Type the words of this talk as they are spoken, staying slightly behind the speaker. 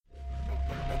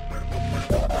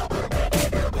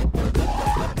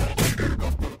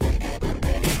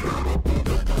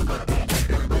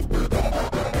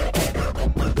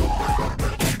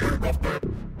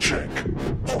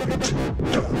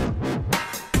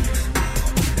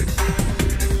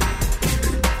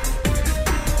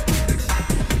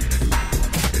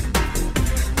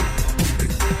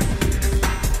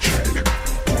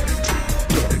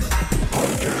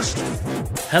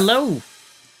Hello,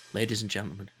 ladies and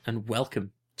gentlemen, and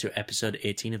welcome to episode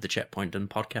 18 of the Checkpoint Done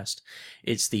podcast.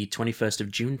 It's the 21st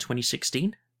of June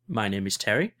 2016. My name is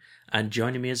Terry, and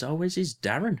joining me as always is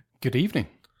Darren. Good evening.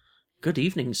 Good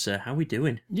evening, sir. How are we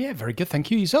doing? Yeah, very good.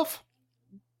 Thank you. Yourself?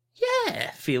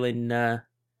 Yeah, feeling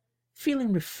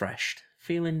refreshed,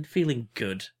 feeling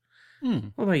good.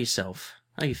 What about yourself?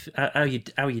 How are you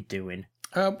doing?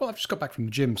 Well, I've just got back from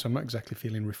the gym, so I'm not exactly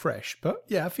feeling refreshed, but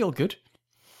yeah, I feel good.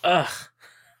 Ugh,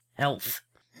 health.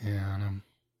 Yeah, I know.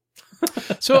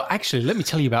 So actually, let me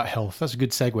tell you about health. That's a good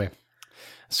segue.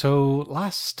 So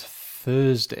last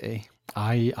Thursday,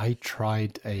 I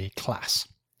tried a class,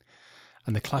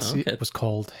 and the class was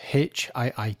called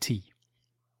HIIT.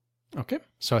 Okay,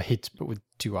 so HIT, but with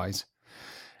two I's.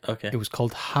 Okay. It was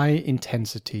called High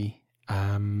Intensity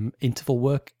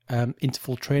Interval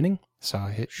Training. So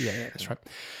yeah, that's right.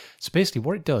 So basically,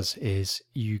 what it does is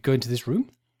you go into this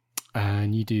room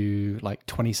and you do like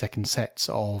 20-second sets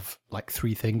of like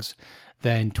 3 things,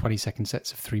 then 20-second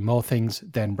sets of 3 more things,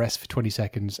 then rest for 20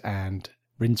 seconds and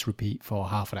rinse repeat for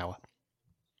half an hour.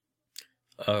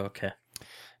 Oh, okay.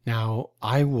 Now,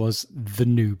 I was the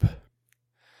noob.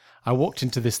 I walked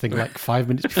into this thing like 5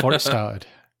 minutes before it started.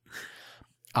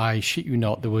 I shit you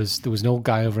not, there was an old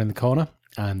guy over in the corner,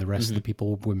 and the rest of the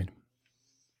people were women.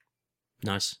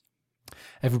 Nice.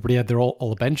 Everybody had all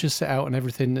the benches set out and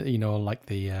everything, you know, like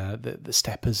the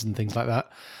steppers and things like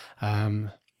that.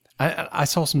 I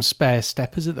saw some spare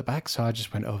steppers at the back, so I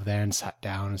just went over there and sat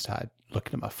down and started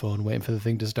looking at my phone, waiting for the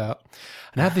thing to start.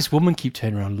 And I had this woman keep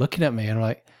turning around looking at me, and I'm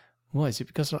like, what, is it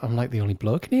because I'm like the only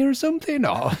bloke in here or something?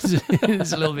 Or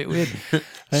it's a little bit weird.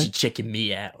 She's checking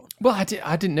me out. Well, I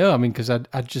didn't know. I mean, because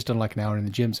I'd just done like an hour in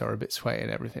the gym, so I was a bit sweaty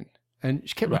and everything. And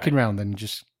she kept looking around and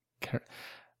just...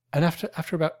 And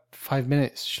after about 5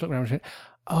 minutes, she looked around and said,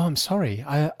 "Oh, I'm sorry.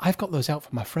 I've got those out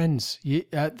for my friends.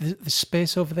 There's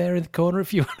space over there in the corner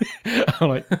if you want." I'm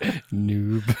like,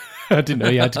 noob. I didn't know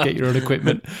you had to get your own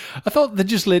equipment. I thought they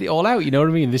just laid it all out, you know what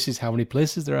I mean? This is how many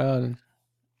places there are.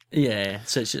 Yeah,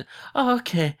 so it's just, oh,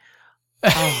 okay.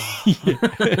 Oh.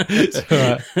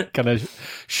 So I kind of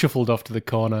shuffled off to the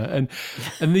corner.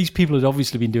 And these people had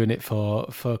obviously been doing it for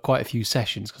quite a few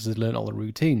sessions because they'd learned all the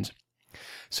routines.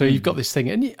 So you've got this thing,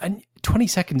 and 20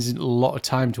 seconds isn't a lot of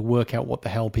time to work out what the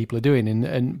hell people are doing.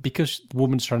 And because the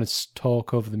woman's trying to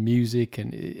talk over the music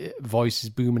and voice is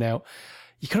booming out,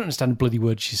 you can't understand a bloody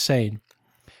word she's saying.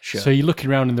 Sure. So you're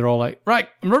looking around and they're all like, right,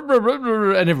 and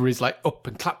everybody's like up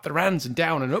and clap their hands and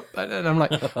down and up. And I'm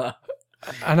like,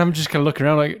 and I'm just kind of looking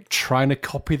around like trying to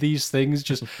copy these things.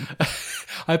 Just,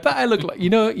 I bet I look like, you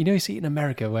know, you see it in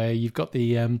America where you've got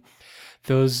the,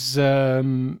 those,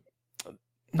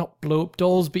 not blow up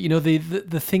dolls, but you know the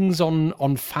things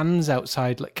on fans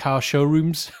outside like car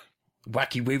showrooms.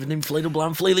 Wacky waving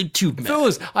inflatable flailing tube man.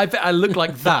 Those, I bet I look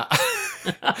like that.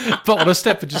 But on a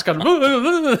step, and just kind of,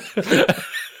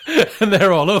 and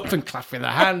they're all up and clapping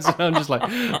their hands, and I'm just like,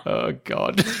 oh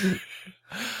god.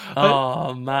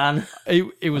 Oh man,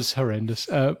 it was horrendous.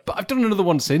 But I've done another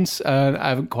one since, and I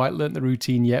haven't quite learnt the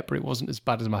routine yet, but it wasn't as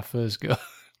bad as my first go.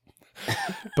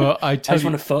 But I just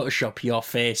want to Photoshop your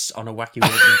face on a wacky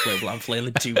waving inflatable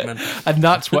flailing tube man, and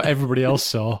that's what everybody else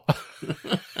saw.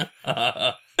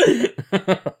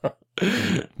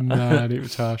 Man, it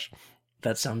was harsh.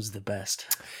 That sounds the best.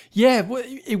 Yeah, well,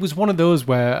 it was one of those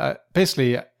where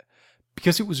basically,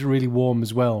 because it was really warm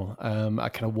as well, I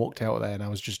kind of walked out there and I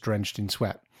was just drenched in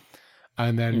sweat.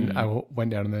 And then I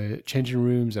went down in the changing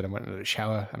rooms and I went into the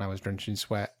shower and I was drenched in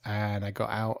sweat. And I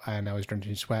got out and I was drenched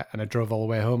in sweat. And I drove all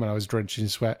the way home and I was drenched in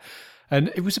sweat.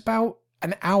 And it was about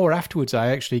an hour afterwards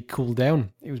I actually cooled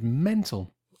down. It was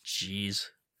mental. Jeez.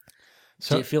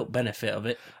 So, do you feel benefit of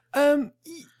it?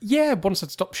 Yeah, once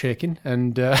I'd stopped shaking.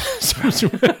 And but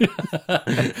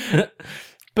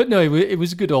no, it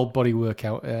was a good old body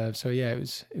workout. So yeah,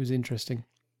 it was interesting.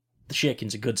 The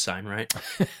shaking's a good sign, right?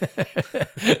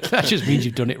 That just means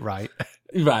you've done it right.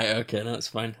 Right, okay, that's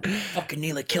fine. Fucking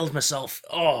nearly killed myself.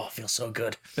 Oh, I feel so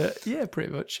good. Yeah,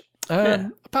 pretty much.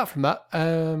 Apart from that,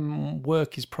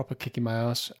 work is proper kicking my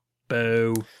ass.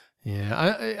 Boo.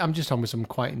 Yeah, I'm just on with some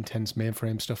quite intense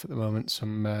mainframe stuff at the moment.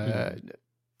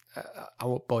 I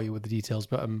won't bore you with the details,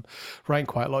 but I'm writing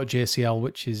quite a lot of JCL,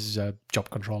 which is job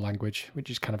control language, which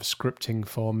is kind of scripting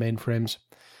for mainframes.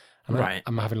 And right.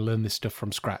 I'm having to learn this stuff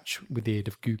from scratch with the aid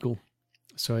of Google.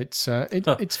 So it's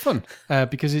fun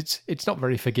because it's not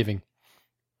very forgiving.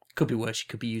 Could be worse. You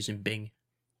could be using Bing.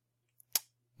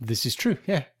 This is true,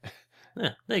 yeah.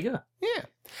 Yeah, there you go. Yeah.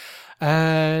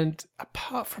 And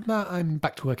apart from that, I'm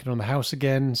back to working on the house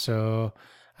again. So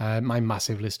my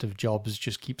massive list of jobs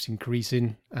just keeps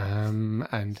increasing.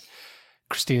 And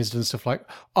Christina's done stuff like,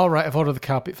 all right, I've ordered the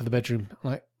carpet for the bedroom.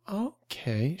 I'm like,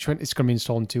 okay. She went, it's going to be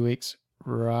installed in 2 weeks.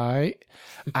 Right.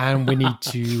 And we need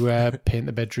to paint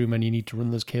the bedroom and you need to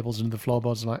run those cables into the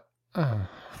floorboards. I'm like, oh.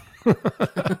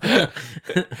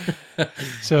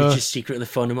 So you just secretly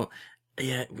phone him up.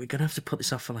 Yeah, we're going to have to put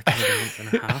this off for like another month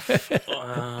and a half.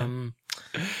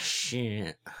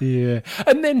 Shit. Yeah.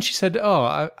 And then she said,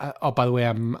 oh, by the way,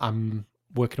 I'm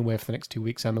working away for the next 2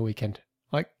 weeks and the weekend.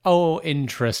 Like, oh,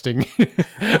 interesting.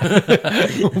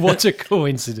 What a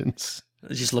coincidence.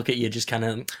 Just look at you, just kind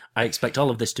of, I expect all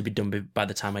of this to be done by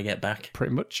the time I get back.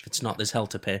 Pretty much. It's not, there's hell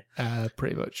to pay.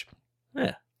 Pretty much.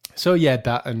 Yeah. So, yeah,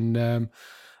 that and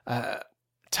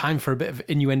time for a bit of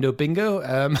innuendo bingo.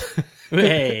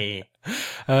 Hey.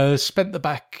 Spent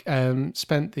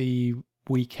the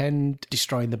weekend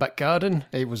destroying the back garden.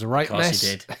 It was a right mess.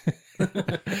 Of course you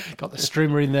did. Got the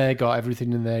strimmer in there, got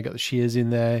everything in there, got the shears in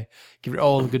there, give it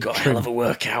all a good got trim. a hell of a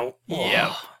workout.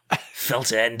 Yeah.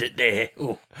 Felt it end at day.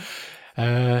 Oh.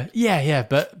 But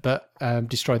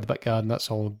destroyed the back garden.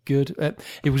 That's all good.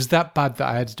 It was that bad that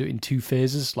I had to do it in 2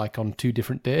 phases, like on 2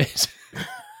 different days.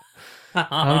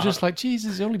 I was just like,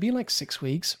 Jesus, it's only been like 6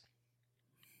 weeks.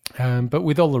 But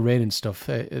with all the rain and stuff,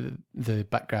 the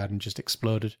back garden just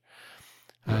exploded.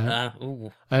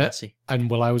 And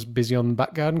while I was busy on the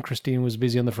back garden, Christine was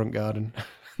busy on the front garden.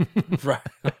 Right.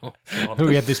 Oh,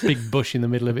 we had this big bush in the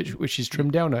middle of it, which is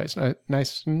trimmed down now. It's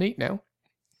nice and neat now.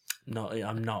 No,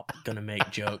 I'm not going to make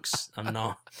jokes. I'm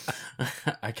not.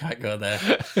 I can't go there.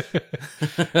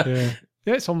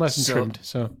 Yeah, it's all nice and trimmed.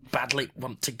 So badly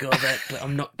want to go there, but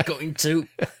I'm not going to.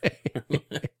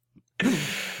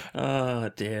 Oh,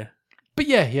 dear. But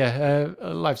yeah,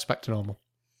 life's back to normal.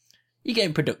 You're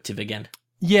getting productive again.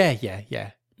 Yeah.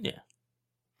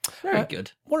 Very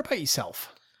good. What about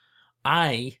yourself?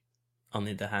 I, on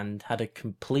the other hand, had a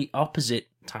complete opposite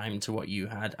time to what you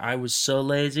had. I was so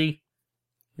lazy.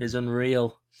 It's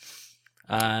unreal.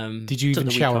 Did you even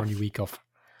shower on your week off?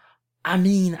 I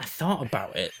mean, I thought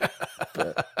about it,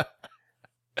 but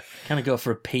kind of go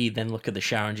for a pee, then look at the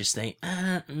shower and just think,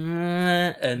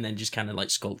 and then just kind of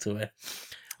like skulk away.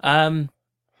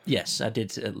 Yes, I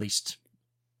did at least.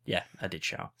 Yeah, I did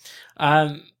shower.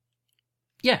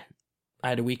 Yeah, I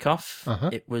had a week off.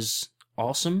 It was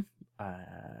awesome.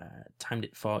 Timed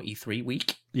it for E3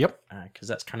 week. Yep. Because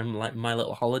that's kind of like my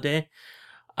little holiday.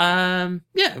 Yeah,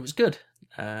 it was good.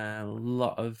 A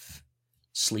lot of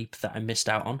sleep that I missed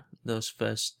out on those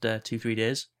first 2-3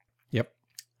 days. Yep.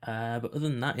 But other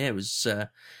than that, yeah, it was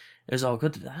all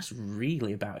good. That's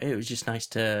really about it. It was just nice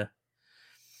to,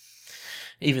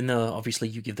 even though obviously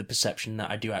you give the perception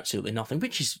that I do absolutely nothing,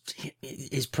 which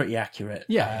is pretty accurate.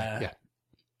 Yeah.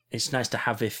 It's nice to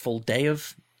have a full day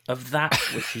of that,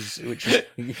 which is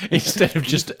instead of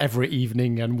just every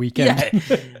evening and weekend. Yeah,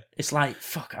 it's like,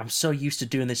 fuck, I'm so used to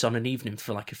doing this on an evening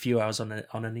for like a few hours on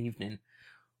an evening.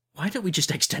 Why don't we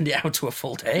just extend it out to a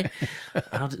full day?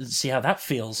 I'll see how that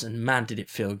feels. And man, did it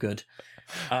feel good.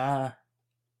 Yeah,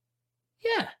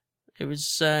 it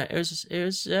was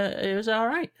all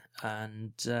right.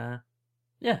 And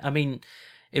yeah, I mean,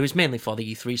 it was mainly for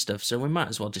the E3 stuff, so we might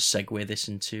as well just segue this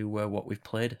into what we've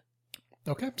played.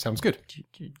 Okay, sounds good.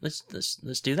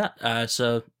 Let's do that.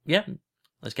 So yeah,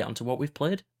 let's get on to what we've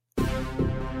played.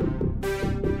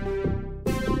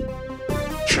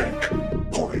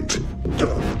 Checkpoint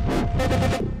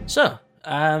done. So,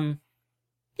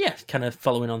 yeah, kind of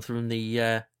following on from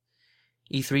the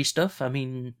E3 stuff. I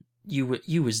mean, you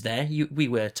was there. We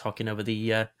were talking over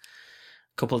the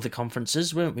couple of the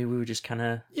conferences, weren't we? We were just kind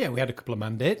of we had a couple of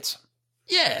mandates.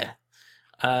 Yeah.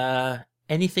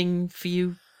 Anything for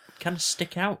you? Kind of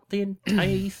stick out the entire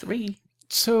E3?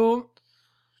 So,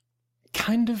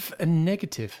 kind of a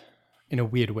negative in a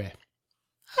weird way.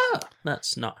 Oh,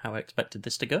 that's not how I expected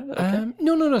this to go. Okay.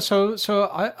 No. So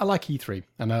I like E3,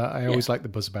 and I always like the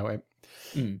buzz about it.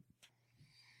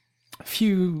 A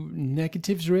few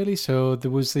negatives, really. So there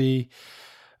was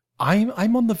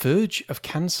I'm on the verge of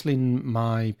cancelling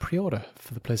my pre-order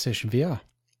for the PlayStation VR.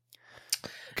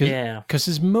 Because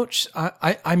as much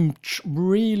I'm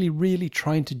really, really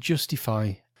trying to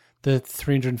justify the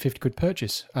 350 quid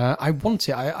purchase. I want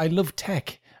it. I love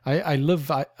tech. I love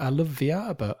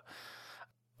VR, but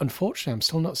unfortunately, I'm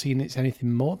still not seeing it's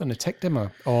anything more than a tech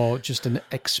demo or just an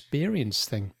experience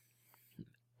thing.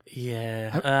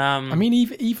 Yeah. I mean,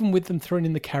 even with them throwing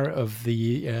in the carrot of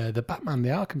the Batman, the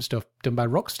Arkham stuff done by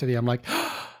Rocksteady, I'm like,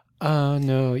 oh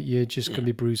no, you're just going to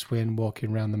be Bruce Wayne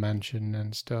walking around the mansion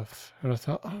and stuff. And I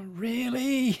thought, oh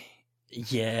really?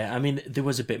 Yeah, I mean, there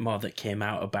was a bit more that came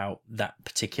out about that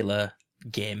particular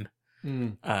game.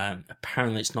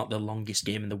 Apparently, it's not the longest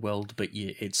game in the world, but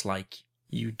it's like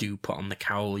you do put on the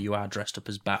cowl, you are dressed up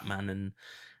as Batman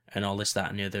and all this, that,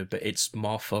 and the other, but it's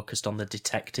more focused on the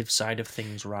detective side of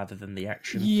things rather than the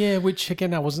action. Yeah, which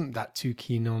again I wasn't that too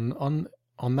keen on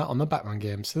the Batman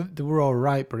games. So they were all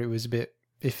right, but it was a bit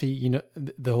iffy, you know,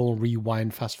 the whole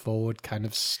rewind, fast forward kind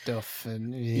of stuff,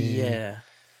 and Yeah.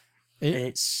 It-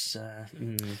 It's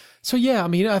So yeah, I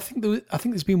mean, I think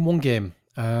there's been one game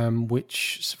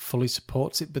which fully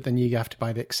supports it, but then you have to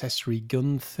buy the accessory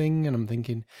gun thing, and I'm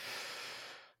thinking,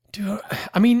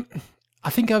 I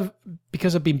think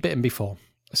because I've been bitten before.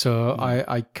 So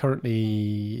I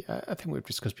currently, I think we've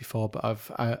discussed before, but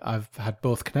I've had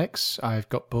both Kinects. I've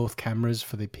got both cameras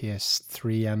for the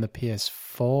PS3 and the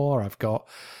PS4. I've got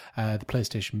the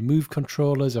PlayStation Move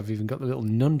controllers. I've even got the little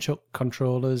nunchuck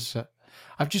controllers.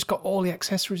 I've just got all the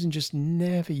accessories and just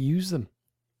never use them.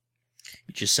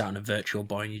 you just sat on a Virtual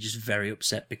Boy and you're just very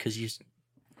upset because you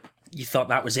thought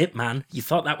that was it, man. You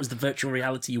thought that was the virtual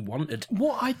reality you wanted.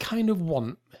 What I kind of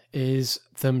want is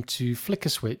them to flick a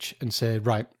switch and say,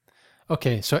 right,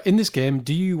 okay, so in this game,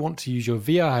 do you want to use your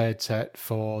VR headset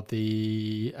for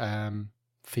the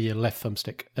for your left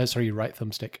thumbstick? Your right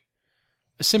thumbstick.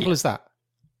 As simple as that.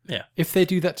 Yeah. If they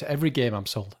do that to every game, I'm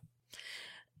sold.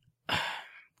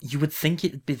 You would think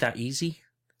it'd be that easy.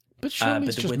 But surely but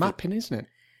it's the just way mapping, isn't it?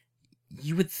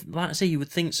 You would, like I say, you would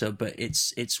think so, but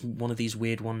it's one of these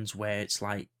weird ones where it's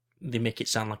like they make it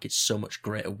sound like it's so much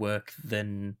greater work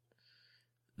than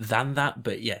that.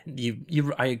 But yeah,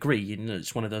 you I agree. You know,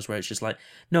 it's one of those where it's just like,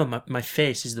 no, my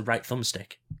face is the right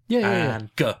thumbstick. Yeah.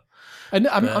 And go. And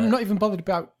I'm not even bothered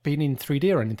about being in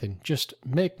 3D or anything. Just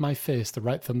make my face the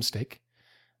right thumbstick,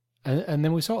 and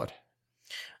then we're sorted.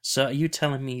 So are you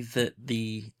telling me that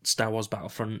the Star Wars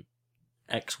Battlefront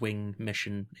X-Wing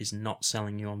mission is not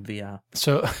selling you on VR?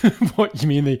 So what you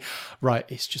mean?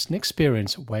 It's just an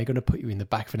experience. We're going to put you in the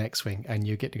back of an X-Wing and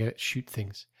you get to shoot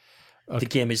things. The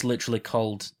game is literally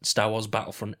called Star Wars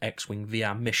Battlefront X-Wing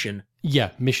VR Mission. Yeah,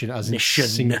 mission as in Mission.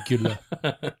 singular.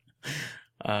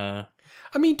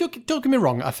 I mean, don't get me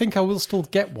wrong. I think I will still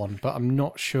get one, but I'm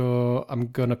not sure I'm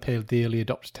going to pay the early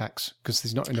adopter tax because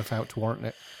there's not enough out to warrant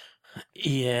it.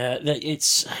 Yeah,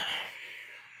 it's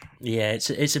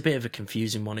a bit of a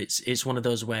confusing one. It's one of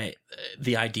those where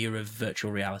the idea of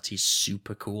virtual reality is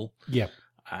super cool. Yeah.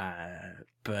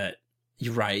 But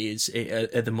you're right.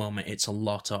 At the moment, it's a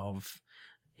lot of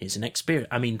here's an experience.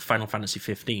 I mean, Final Fantasy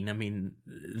 15. I mean,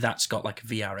 that's got like a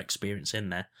VR experience in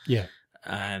there. Yeah.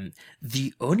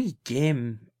 The only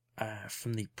game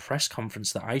from the press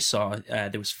conference that I saw,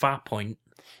 there was Farpoint.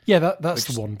 Yeah, that's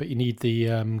the one. But you need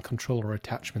the controller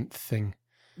attachment thing.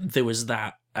 There was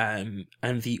that. And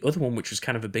the other one, which was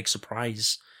kind of a big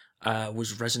surprise,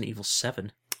 was Resident Evil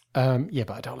 7. Yeah,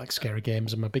 but I don't like scary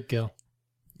games. I'm a big girl.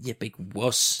 Yeah, big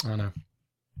wuss. I know.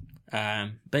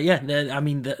 But yeah,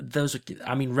 those are.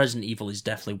 I mean, Resident Evil is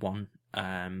definitely one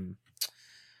that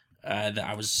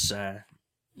I was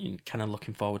kind of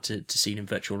looking forward to seeing in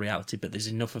virtual reality. But there's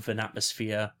enough of an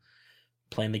atmosphere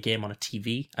playing the game on a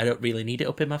TV. I don't really need it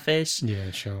up in my face.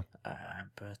 Yeah, sure.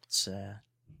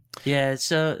 Yeah,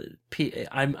 so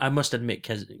I must admit,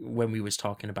 because when we was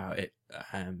talking about it,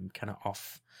 kind of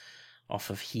off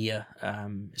of here,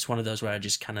 it's one of those where I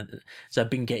just kind of, so I've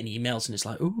been getting emails and it's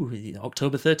like, ooh,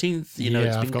 October 13th,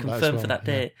 it's been confirmed for that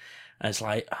date. And it's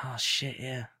like, oh shit,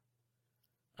 yeah.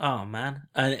 Oh man,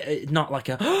 and not like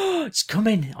oh, it's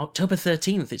coming October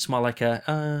 13th. It's more like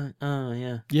a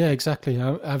yeah. Yeah, exactly.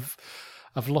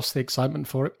 I've lost the excitement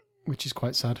for it, which is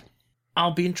quite sad.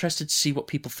 I'll be interested to see what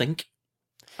people think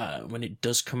when it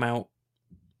does come out,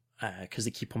 because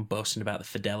they keep on boasting about the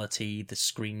fidelity, the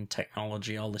screen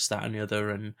technology, all this, that, and the other.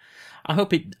 And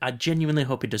I genuinely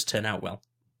hope it does turn out well.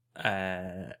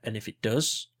 And if it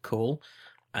does, cool.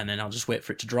 And then I'll just wait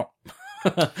for it to drop.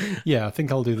 Yeah, I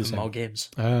think I'll do the same. More games.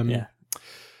 Yeah.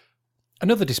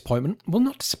 Another disappointment. Well,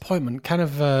 not disappointment. Kind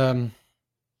of a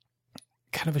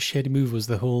shady move was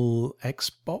the whole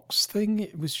Xbox thing.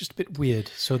 It was just a bit weird.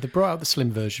 So they brought out the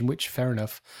slim version, which fair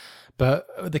enough, but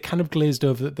they kind of glazed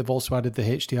over that they've also added the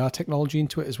HDR technology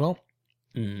into it as well.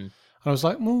 Mm. I was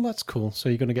like, well, that's cool. So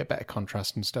you're going to get better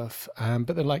contrast and stuff.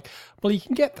 But they're like, well, you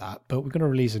can get that, but we're going to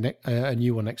release a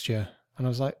new one next year. And I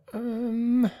was like,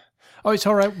 oh, it's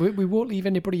all right. We won't leave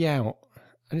anybody out.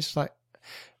 And it's like,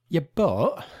 yeah,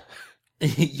 but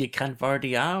You kind of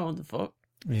already are. What the fuck?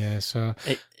 yeah. So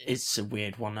It's a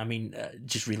weird one. I mean,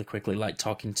 just really quickly, like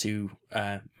talking to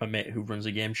my mate who runs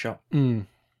a game shop, and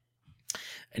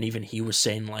even he was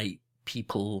saying like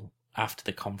people after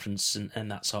the conference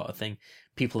and that sort of thing,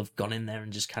 people have gone in there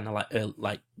and just kind of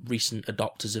like recent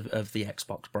adopters of the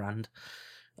Xbox brand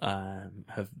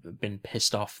have been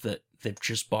pissed off that they've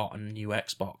just bought a new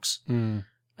Xbox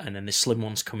and then the slim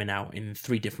one's coming out in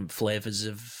 3 different flavors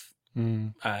of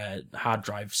hard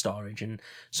drive storage, and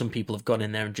some people have gone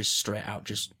in there and just straight out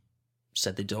just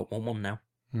said they don't want one now.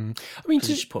 I mean,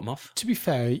 Just put them off. to be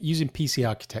fair, using PC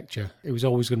architecture, it was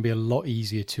always going to be a lot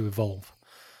easier to evolve.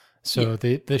 So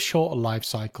the shorter life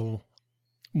cycle,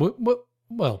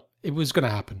 well, it was going to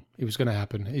happen. It was going to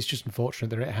happen. It's just unfortunate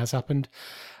that it has happened.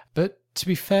 But to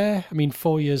be fair, I mean,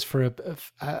 4 years for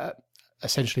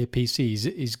essentially a PC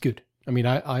is good. I mean,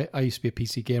 I used to be a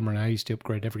PC gamer and I used to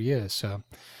upgrade every year. So,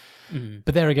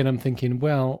 but there again, I'm thinking,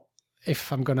 well,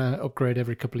 if I'm going to upgrade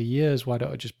every couple of years, why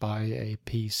don't I just buy a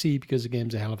PC? Because the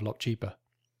game's a hell of a lot cheaper.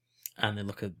 And they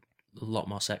look a lot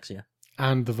more sexier.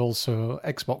 And they've also,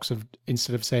 Xbox have,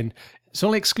 instead of saying it's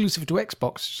only exclusive to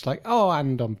Xbox, it's just like, oh,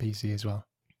 and on PC as well.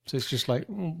 So it's just like,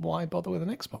 why bother with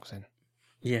an Xbox then?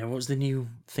 Yeah, what was the new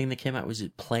thing that came out? Was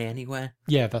it Play Anywhere?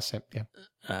 Yeah, that's it, yeah.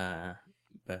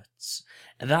 But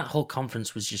that whole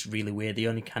conference was just really weird. The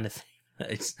only kind of thing,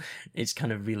 it's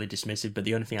kind of really dismissive, but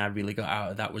the only thing I really got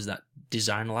out of that was that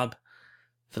design lab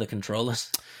for the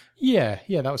controllers. Yeah,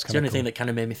 that was kind of the only cool. thing that kind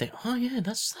of made me think, oh yeah,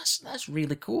 that's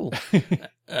really cool.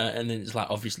 And then it's like,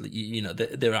 obviously, you know,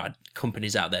 there are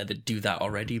companies out there that do that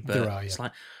already, but it's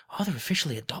like, oh, they're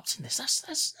officially adopting this.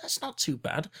 That's not too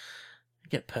bad.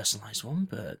 Get a personalized one,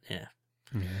 but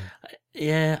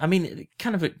yeah. I mean,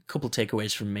 kind of a couple of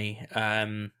takeaways from me.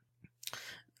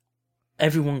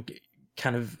 Everyone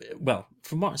kind of, well,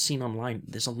 from what I've seen online,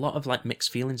 there's a lot of like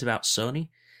mixed feelings about Sony.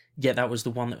 Yeah, that was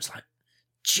the one that was like,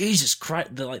 Jesus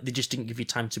Christ, they just didn't give you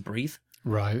time to breathe.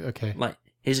 Right, okay. Like,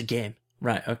 here's a game.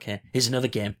 Right, okay. Here's another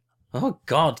game. Oh,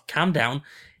 God, calm down.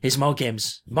 Here's more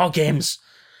games. More games.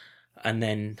 And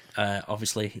then,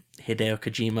 obviously, Hideo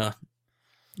Kojima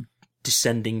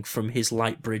descending from his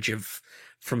light bridge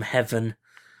from heaven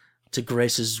to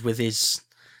grace us with his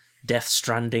Death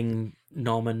Stranding,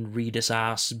 Norman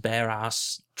Reedus bare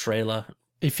ass trailer.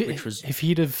 If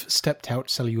he'd have stepped out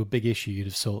to sell you a big issue,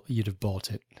 you'd have bought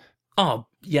it. Oh,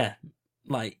 yeah.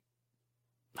 Like,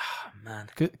 oh, man.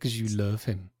 Because you love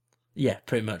him. Yeah,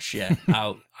 pretty much, yeah.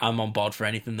 I'm on board for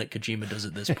anything that Kojima does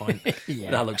at this point.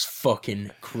 Yeah. That looks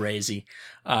fucking crazy.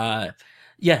 Yeah,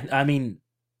 I mean,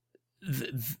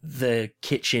 the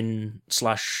kitchen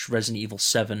 / Resident Evil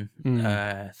 7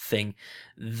 thing,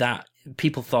 that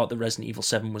people thought that Resident Evil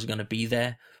 7 was going to be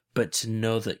there, but to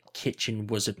know that kitchen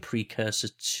was a precursor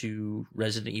to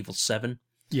Resident Evil 7.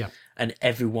 Yeah. And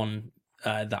everyone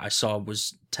that I saw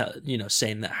was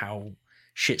saying that how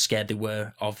shit scared they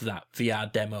were of that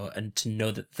VR demo, and to know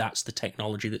that that's the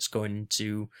technology that's going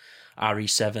into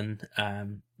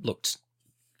RE7 looked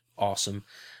awesome.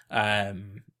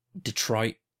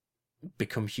 Detroit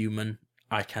Become Human,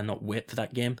 I cannot wait for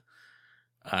that game.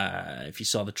 If you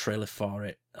saw the trailer for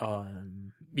it,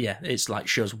 yeah, it's like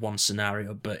shows one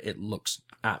scenario, but it looks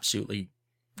absolutely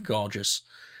gorgeous.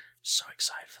 So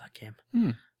excited for that game.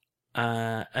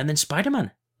 And then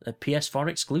Spider-Man, a PS4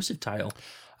 exclusive title.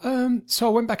 So I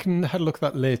went back and had a look at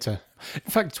that later.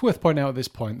 In fact, it's worth pointing out at this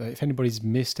point that if anybody's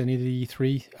missed any of the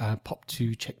E3, pop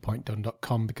to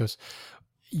checkpointdone.com, because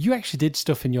you actually did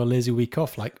stuff in your lazy week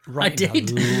off, like writing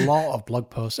a lot of blog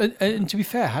posts. And to be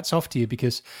fair, hats off to you,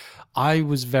 because I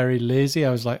was very lazy.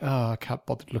 I was like, I can't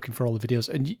bother looking for all the videos.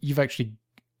 And you've actually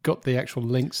got the actual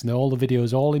links and all the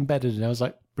videos all embedded. And I was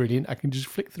like, brilliant. I can just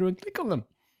flick through and click on them.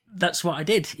 That's what I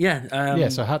did, yeah.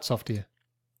 So hats off to you.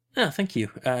 Oh, thank you.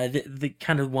 The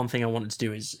kind of one thing I wanted to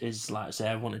do is like I say,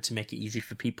 I wanted to make it easy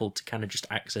for people to kind of just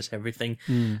access everything.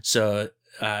 So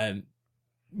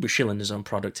we're shilling his own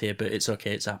product here, but it's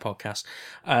okay. It's our podcast.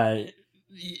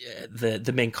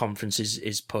 The main conference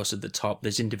is posted at the top.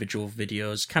 There's individual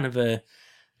videos, kind of a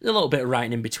little bit of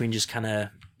writing in between, just kind of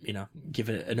give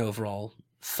it an overall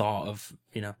thought of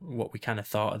what we kind of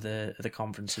thought of the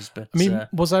conferences. But I mean,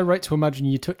 was I right to imagine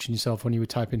you touching yourself when you were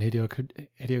typing Hideo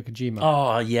Kojima?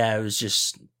 Oh yeah, it was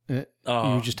just you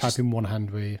were just typing one hand,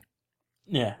 were you?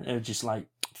 Yeah, it was just like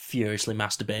furiously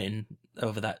masturbating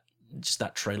over that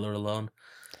trailer alone.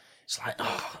 It's like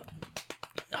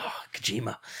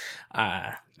Kojima,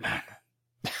 man.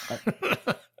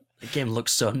 The game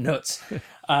looks so nuts.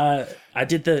 I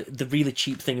did the really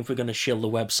cheap thing, if we're going to shill the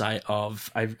website, of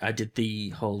I did the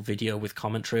whole video with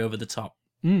commentary over the top.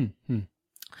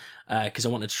 Because I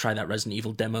wanted to try that Resident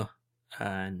Evil demo,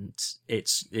 and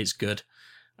it's good.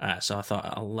 So I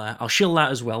thought I'll shill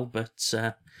that as well. But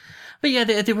yeah,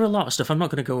 there were a lot of stuff. I'm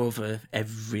not going to go over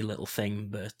every little thing,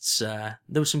 but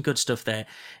there was some good stuff there.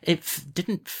 It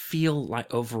didn't feel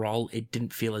like, overall, it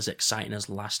didn't feel as exciting as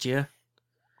last year.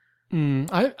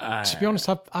 To be honest,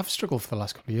 I've struggled for the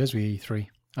last couple of years with E3.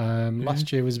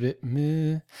 Last year was a bit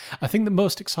meh. I think the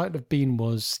most excited I've been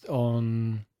was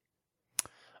on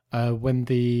when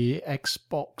the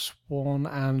Xbox One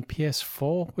and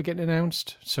PS4 were getting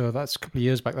announced. So that's a couple of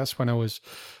years back. That's when I was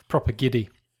proper giddy.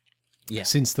 Yeah.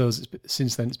 Since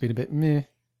then, it's been a bit meh.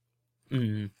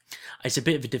 It's a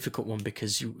bit of a difficult one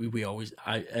because we always,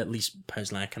 at least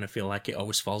personally, I kind of feel like it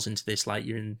always falls into this, like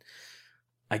you're in,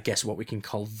 I guess, what we can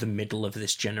call the middle of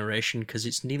this generation, because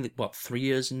it's nearly, 3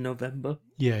 years in November?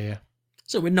 Yeah.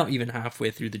 So we're not even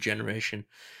halfway through the generation.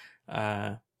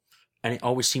 And it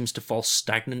always seems to fall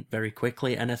stagnant very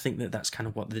quickly, and I think that's kind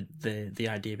of what the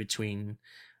idea between,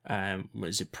 what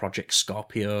is it, Project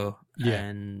Scorpio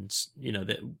and,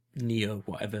 the Neo,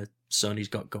 whatever Sony's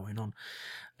got going on.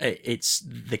 It's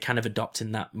they're kind of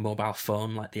adopting that mobile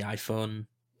phone, like the iPhone.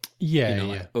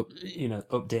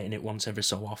 Updating it once every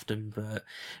so often. But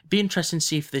it'd be interesting to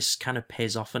see if this kind of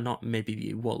pays off or not. Maybe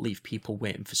it won't leave people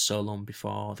waiting for so long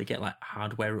before they get like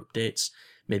hardware updates.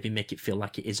 Maybe make it feel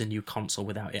like it is a new console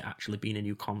without it actually being a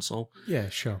new console. Yeah,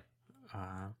 sure.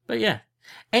 But yeah.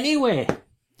 Anyway.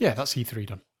 Yeah, that's E3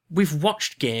 done. We've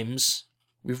watched games.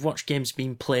 We've watched games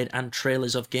being played and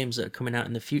trailers of games that are coming out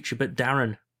in the future. But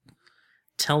Darren,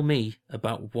 tell me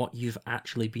about what you've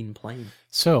actually been playing.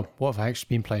 So, what have I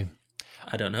actually been playing?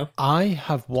 I don't know. I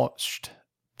have watched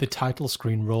the title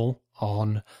screen roll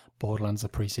on Borderlands, the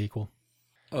pre-sequel.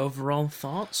 Overall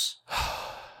thoughts?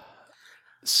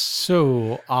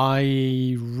 So,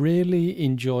 I really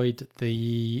enjoyed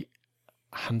the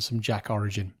Handsome Jack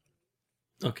origin.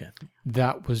 Okay.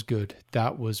 That was good.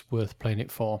 That was worth playing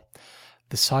it for.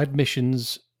 The side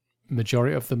missions,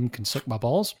 majority of them can suck my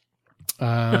balls.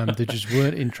 They just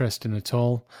weren't interesting at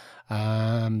all.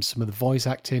 Some of the voice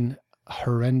acting,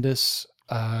 horrendous.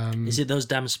 Is it those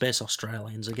damn space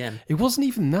Australians again? It wasn't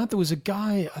even that. There was a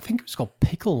guy, I think it was called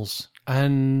Pickles,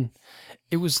 and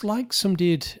it was like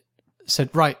somebody had said,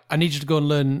 right, I need you to go and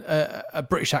learn a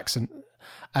British accent.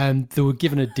 And they were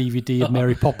given a DVD of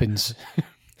Mary Poppins.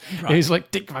 Right. It was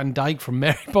like Dick Van Dyke from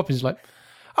Mary Poppins, like,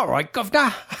 all right,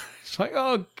 governor. It's like,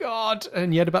 oh, God.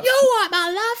 And you had about... You what, my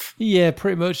love? Yeah,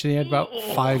 pretty much. And he had about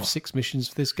 5-6 missions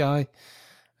for this guy.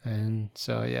 And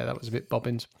so, yeah, that was a bit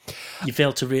bobbins. You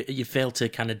failed to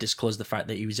kind of disclose the fact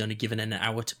that he was only given an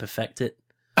hour to perfect it.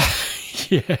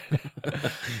 Yeah.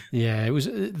 Yeah, it was...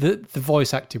 The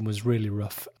voice acting was really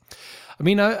rough. I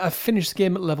mean, I finished the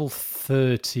game at level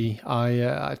 30.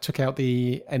 I took out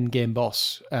the end game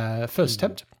boss first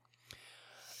attempt.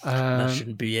 That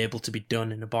shouldn't be able to be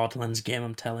done in a Borderlands game,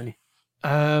 I'm telling you.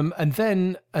 And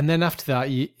then after that,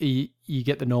 you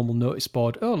get the normal notice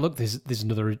board. Oh, look, there's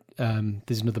another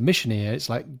mission here. It's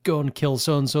like, go and kill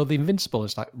so and so the Invincible.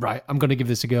 It's like, right, I'm going to give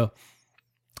this a go.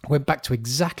 Went back to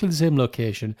exactly the same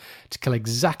location to kill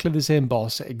exactly the same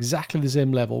boss at exactly the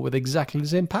same level with exactly the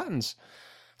same patterns.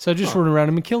 So I just run around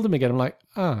him and killed him again. I'm like,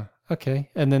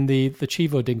 okay. And then the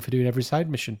Chivo ding for doing every side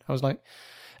mission. I was like,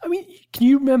 I mean, can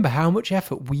you remember how much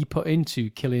effort we put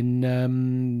into killing,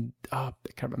 I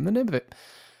can't remember the name of it.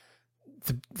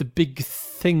 The big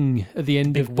thing at the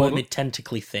end big of... wormy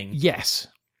tentacly thing. Yes.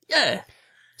 Yeah.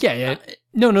 Yeah.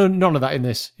 No, none of that in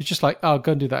this. It's just like, oh,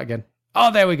 go and do that again.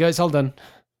 Oh, there we go. It's all done.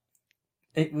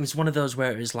 It was one of those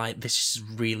where it was like, this is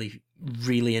really,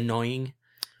 really annoying.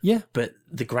 Yeah. But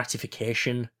the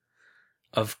gratification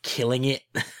of killing it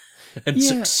and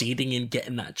succeeding in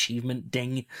getting that achievement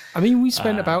ding. I mean, we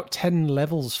spent about 10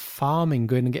 levels farming,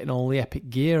 going and getting all the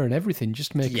epic gear and everything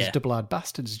just to make us double-eyed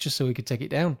bastards just so we could take it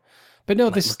down. But no,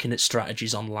 like looking at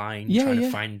strategies online, trying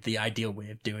to find the ideal way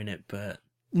of doing it, but...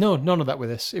 No, none of that with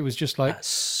this. It was just like... That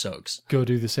sucks. Go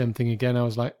do the same thing again. I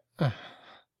was like,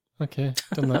 okay,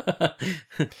 done that.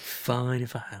 Fine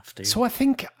if I have to. So I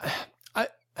think...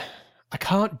 I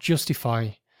can't justify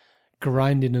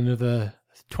grinding another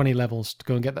 20 levels to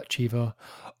go and get that Chivo,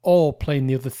 or playing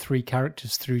the other 3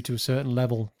 characters through to a certain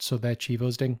level so their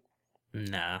Chivos ding.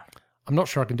 Nah. I'm not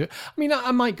sure I can do it. I mean,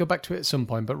 I might go back to it at some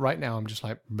point, but right now I'm just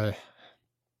like, bleh.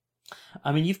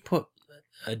 I mean, you've put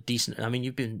a decent... I mean,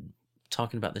 you've been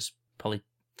talking about this probably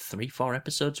 3-4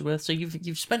 episodes worth, so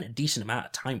you've spent a decent amount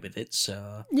of time with it,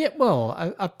 so... Yeah,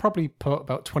 well, I've probably put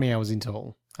about 20 hours in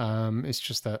total. It's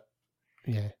just that,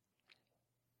 yeah.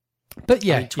 But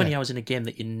yeah, 20 hours in a game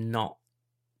that you're not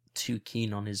too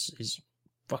keen on is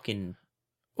fucking...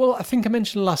 Well, I think I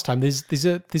mentioned last time, there's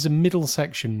a middle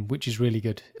section which is really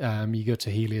good. You go to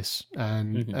Helios,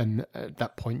 and at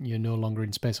that point you're no longer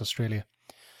in Space Australia.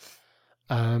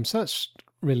 So that's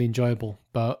really enjoyable,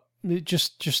 but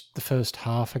just the first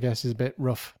half, I guess, is a bit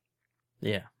rough.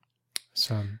 Yeah.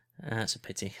 So that's a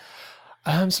pity.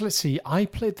 So let's see. I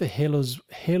played the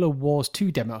Halo Wars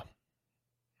 2 demo.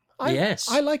 Yes.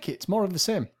 I like it. It's more of the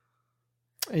same.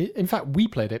 In fact, we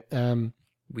played it.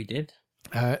 We did.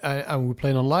 And we were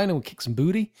playing online and we kicked some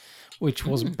booty, which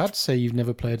wasn't bad to say you've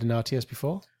never played an RTS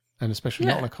before, and especially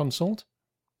not on a console.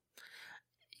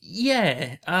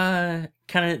 Yeah,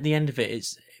 kind of at the end of it,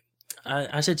 it's.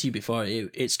 I said to you before,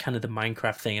 it's kind of the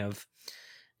Minecraft thing of,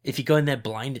 if you go in there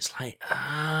blind, it's like,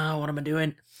 what am I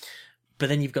doing? But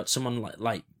then you've got someone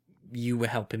like you were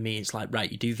helping me. It's like,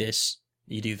 right, you do this,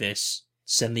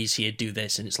 send these here, do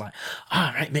this, and it's like,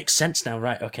 right, makes sense now,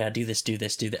 right? Okay, I do this, do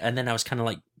that, and then I was kind of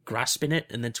like grasping it,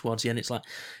 and then towards the end, it's like,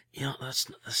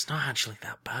 that's not actually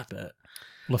that bad, but.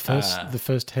 Well, the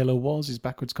first Halo Wars is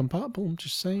backwards compatible. I'm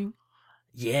just saying.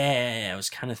 Yeah, I was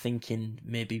kind of thinking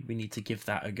maybe we need to give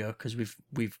that a go because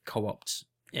we've co-opted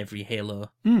every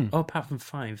Halo. Apart from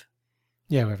 5.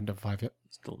 Yeah, we haven't done 5 yet.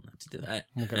 Still have to do that.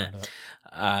 We'll get on to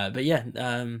that. But yeah,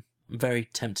 I'm very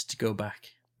tempted to go back.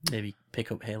 Maybe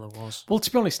pick up Halo Wars. Well,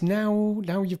 to be honest, now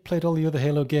you've played all the other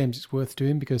Halo games, it's worth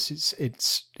doing because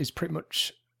it's pretty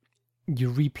much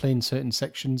you're replaying certain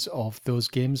sections of those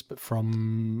games, but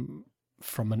from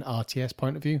an RTS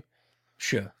point of view.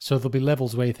 Sure. So there'll be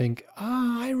levels where you think,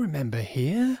 I remember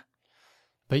here.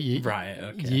 But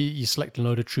you select a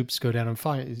load of troops, go down and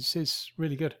fight. It's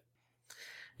really good.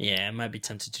 Yeah, I might be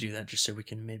tempted to do that just so we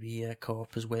can maybe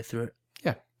co-op his way through it.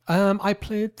 Yeah. I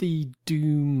played the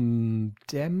Doom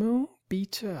demo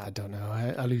beta. I don't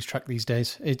know. I lose track these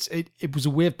days. It was a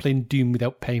way of playing Doom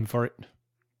without paying for it.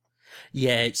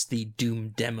 Yeah, it's the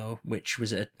Doom demo, which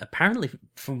was apparently,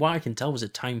 from what I can tell, was a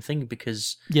time thing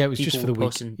because it was just for the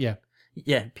week.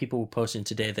 Yeah, people were posting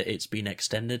today that it's been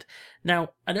extended. Now,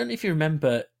 I don't know if you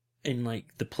remember in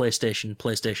like the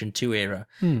PlayStation 2 era,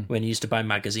 when you used to buy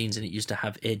magazines and it used to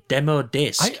have a demo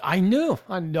disc. I know.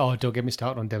 Don't get me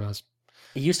started on demos.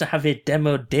 It used to have a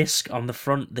demo disc on the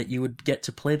front that you would get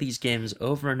to play these games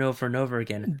over and over and over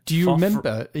again. Do you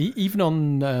remember, even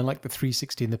on like the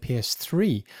 360 and the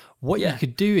PS3, what you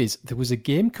could do is there was a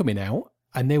game coming out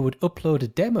and they would upload a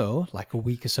demo like a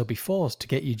week or so before to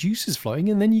get your juices flowing,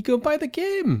 and then you go buy the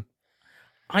game.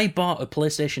 I bought a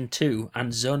PlayStation 2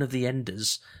 and Zone of the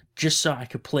Enders just so I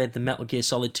could play the Metal Gear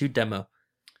Solid 2 demo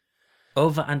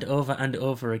over and over and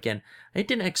over again. It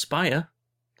didn't expire.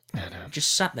 I know. It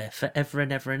just sat there forever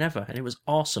and ever and ever, and it was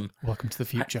awesome. Welcome to the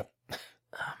future.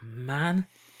 Man.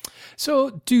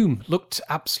 So Doom looked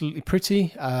absolutely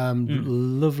pretty,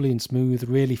 lovely and smooth,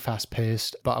 really fast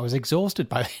paced, but I was exhausted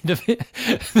by the end of it.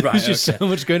 There was just so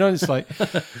much going on. It's like,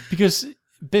 because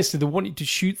basically they want you to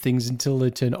shoot things until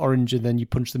they turn orange and then you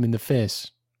punch them in the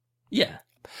face. Yeah.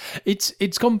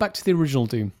 It's gone back to the original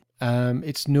Doom.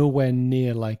 It's nowhere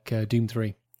near like Doom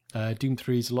 3. Doom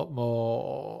 3 is a lot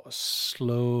more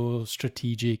slow,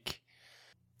 strategic.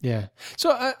 Yeah.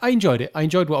 So I enjoyed it. I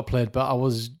enjoyed what I played, but I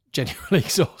was genuinely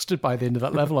exhausted by the end of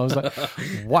that level. I was like,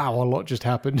 wow, a lot just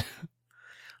happened.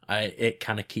 It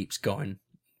kind of keeps going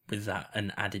with that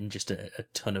and adding just a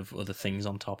ton of other things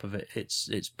on top of it.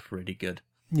 It's pretty good.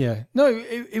 Yeah. No,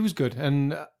 it was good.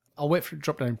 And I'll wait for it to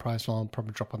drop down in price and I'll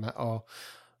probably drop on that. Or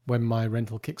when my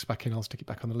rental kicks back in, I'll stick it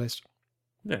back on the list.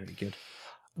 Very good.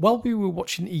 While we were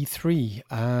watching E3,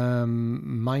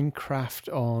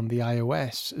 Minecraft on the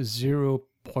iOS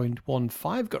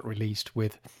 0.15 got released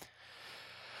with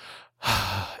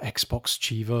Xbox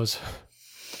Chivos.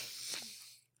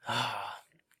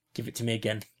 Give it to me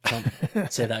again. Come on,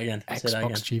 say that again.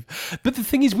 Xbox Chiv. But the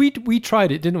thing is, we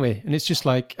tried it, didn't we? And it's just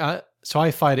like, so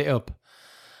I fired it up.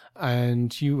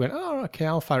 And you went, oh, okay,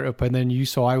 I'll fire it up. And then you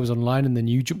saw I was online and then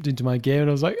you jumped into my game and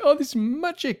I was like, oh, this is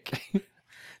magic.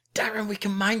 Darren, we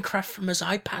can Minecraft from his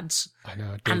iPads. I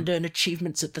know. And earn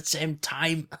achievements at the same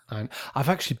time. And I've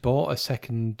actually bought a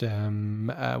second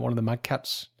one of the Mad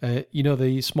Cats. You know,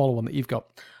 the smaller one that you've got.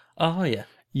 Oh, yeah.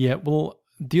 Yeah, well,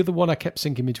 the other one I kept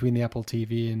syncing between the Apple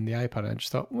TV and the iPad. I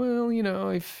just thought, well, you know,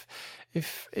 if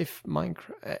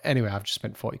Minecraft... Anyway, I've just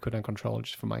spent 40 quid on controller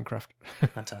just for Minecraft.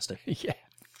 Fantastic. Yeah.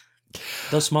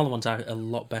 Those smaller ones are a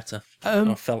lot better.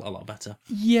 Or felt a lot better.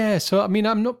 Yeah, so I mean,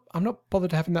 I'm not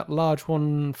bothered having that large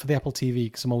one for the Apple TV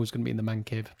because I'm always going to be in the man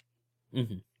cave.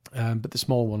 Mm-hmm. But the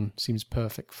small one seems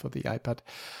perfect for the iPad.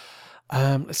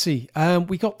 Let's see.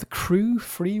 We got The Crew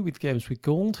free with Games with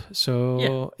Gold,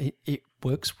 so it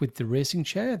works with the racing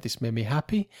chair. This made me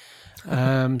happy.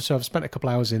 So I've spent a couple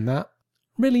hours in that.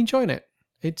 Really enjoying it.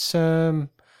 It's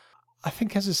I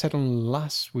think, as I said on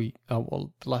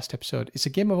the last episode, it's a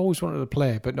game I've always wanted to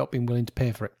play, but not been willing to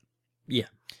pay for it. Yeah,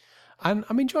 and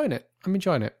I'm enjoying it.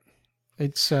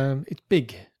 It's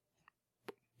big.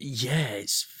 Yeah,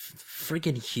 it's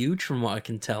friggin' huge from what I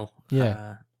can tell.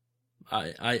 Yeah.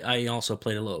 I also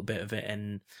played a little bit of it,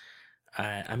 and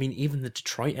I mean, even the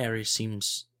Detroit area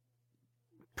seems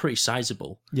pretty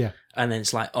sizable. Yeah. And then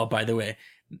it's like, oh, by the way,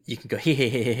 you can go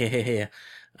here.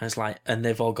 And it's like, and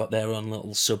they've all got their own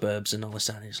little suburbs and all this,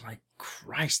 and it's like,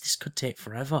 Christ, this could take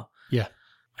forever. Yeah.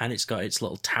 And it's got its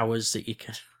little towers that you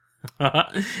can,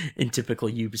 in typical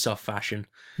Ubisoft fashion.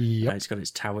 Yep. It's got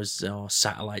its towers or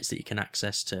satellites that you can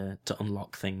access to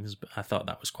unlock things. But I thought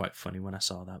that was quite funny when I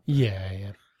saw that.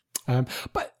 Yeah.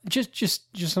 But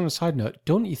just on a side note,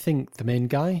 don't you think the main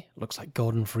guy looks like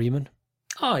Gordon Freeman?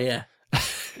 Oh yeah,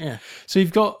 yeah. So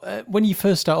you've got when you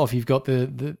first start off, you've got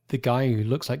the guy who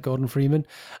looks like Gordon Freeman,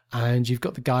 and you've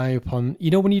got the guy upon.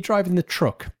 You know, when you're driving the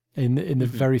truck in the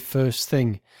very first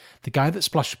thing, the guy that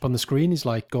splashed up on the screen is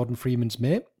like Gordon Freeman's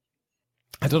mate.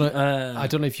 I don't know. I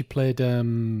don't know if you played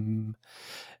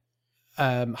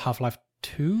Half-Life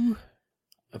 2.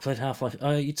 I played Half-Life.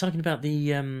 You're talking about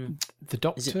the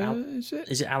Doctor, is it?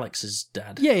 Is it Alex's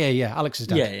dad? Yeah, Alex's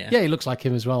dad. Yeah, he looks like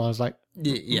him as well. I was like,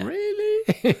 yeah.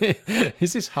 Really?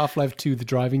 Is this Half-Life 2 the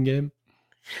driving game?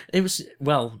 It was,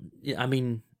 well, I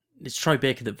mean, it's Troy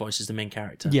Baker that voices the main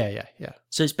character. Yeah.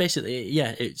 So it's basically,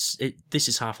 this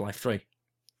is Half-Life 3.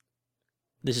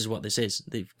 This is what this is.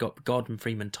 They've got Gordon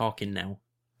Freeman talking now.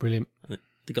 Brilliant.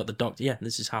 They got the Doctor. Yeah,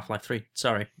 this is Half-Life 3.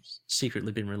 Sorry, it's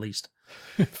secretly been released.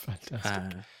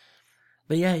 Fantastic.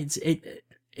 But yeah,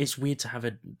 it's weird to have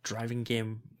a driving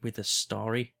game with a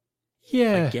story.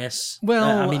 Yeah. I guess.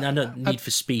 Well, I mean, I know Need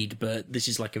for Speed, but this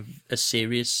is like a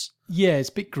serious. Yeah, it's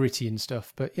a bit gritty and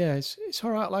stuff, but yeah, it's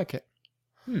all right. I like it.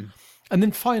 Hmm. And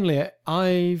then finally,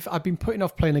 I've been putting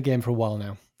off playing a game for a while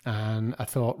now, and I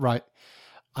thought, right,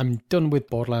 I'm done with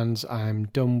Borderlands. I'm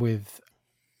done with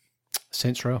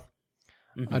Saints Row.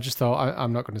 Mm-hmm. I just thought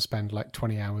I'm not going to spend like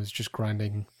 20 hours just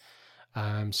grinding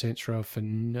Saints Row for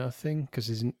nothing because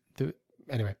isn't the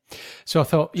anyway. So I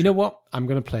thought, you know what? I'm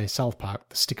going to play South Park: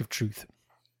 The Stick of Truth.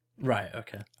 Right.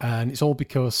 Okay. And it's all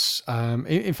because,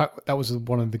 in fact, that was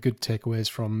one of the good takeaways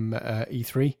from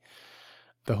E3,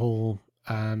 the whole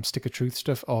Stick of Truth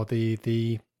stuff, or the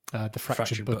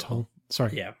fractured butthole.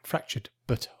 Sorry, yeah, fractured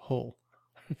butthole.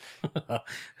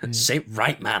 Say it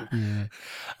right, man.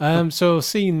 Yeah. So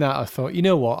seeing that, I thought, you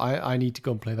know what, I need to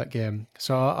go and play that game.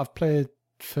 So I've played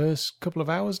first couple of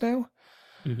hours now.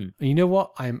 Mm-hmm. And you know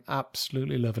what? I'm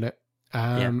absolutely loving it.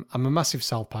 I'm a massive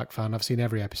South Park fan. I've seen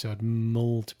every episode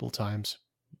multiple times.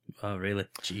 Oh, really?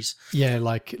 Jeez. Yeah,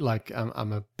 like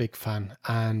I'm a big fan,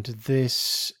 and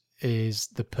this is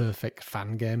the perfect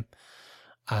fan game.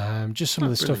 Just some of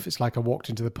the stuff. It's like I walked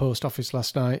into the post office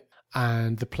last night,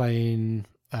 and they're playing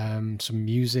some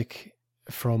music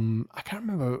from, I can't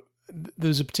remember.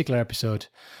 There's a particular episode,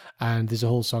 and there's a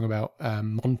whole song about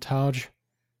montage,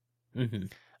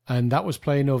 and that was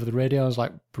playing over the radio. I was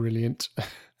like, brilliant.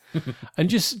 And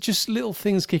just little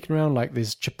things kicking around, like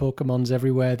there's Pokemons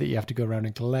everywhere that you have to go around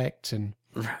and collect, and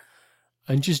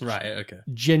just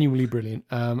genuinely brilliant.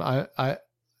 I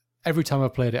every time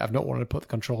I've played it, I've not wanted to put the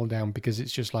controller down because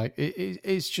it's just like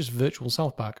it's just virtual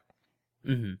South Park.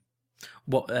 Mm-hmm.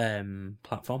 What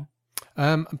platform?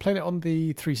 I'm playing it on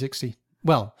the 360.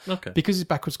 Well, okay, because it's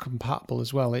backwards compatible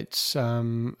as well. It's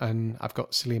and I've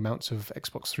got silly amounts of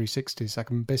Xbox 360s. I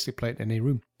can basically play it in any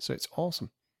room, so it's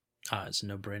awesome. It's a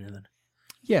no-brainer then.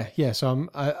 Yeah. So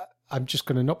I'm just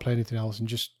going to not play anything else and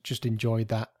just enjoy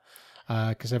that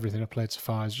because everything I've played so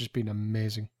far has just been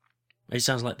amazing. It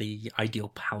sounds like the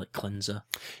ideal palate cleanser.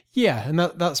 Yeah, and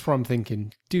that's what I'm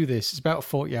thinking. Do this. It's about a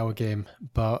 40-hour game,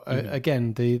 but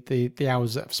again, the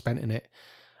hours that I've spent in it,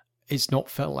 it's not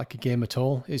felt like a game at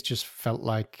all. It's just felt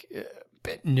like a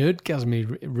bit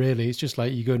nerdgasmy, really. It's just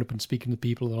like you're going up and speaking to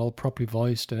people that are all properly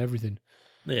voiced and everything.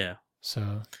 Yeah.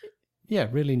 So, yeah,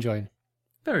 really enjoying.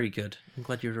 Very good. I'm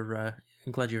glad you're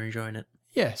enjoying it.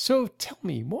 Yeah. So tell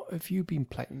me, what have you been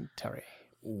playing, Terry?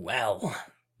 Well,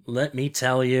 let me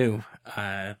tell you.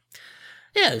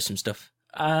 There's some stuff.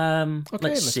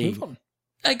 Let's see. Move on.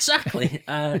 Exactly.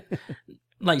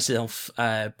 Like yourself,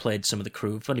 played some of the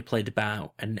crew. I've only played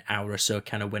about an hour or so,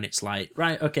 kind of when it's like,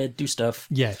 right, okay, do stuff.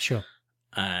 Yeah, sure.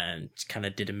 And kind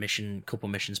of did a couple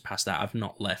missions past that. I've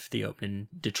not left the opening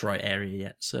Detroit area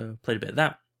yet, so played a bit of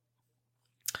that.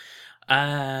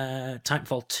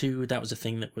 Titanfall 2, that was a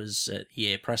thing that was at the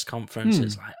EA press conference.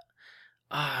 It's like,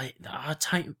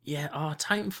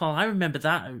 Titanfall, I remember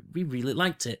that. We really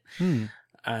liked it.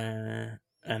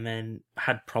 And then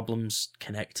had problems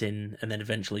connecting, and then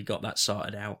eventually got that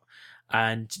sorted out.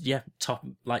 And yeah,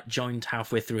 joined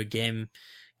halfway through a game,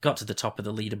 got to the top of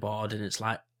the leaderboard, and it's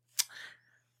like,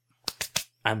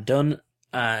 I'm done.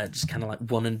 Just kind of like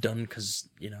one and done because,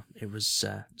 it was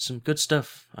some good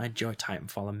stuff. I enjoy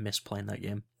Titanfall. I miss playing that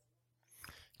game.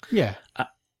 Yeah.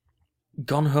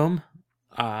 Gone Home.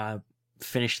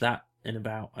 Finished that in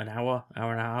about an hour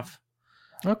and a half.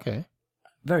 Okay.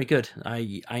 very good.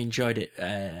 I enjoyed it.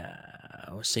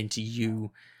 I was saying to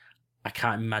you, I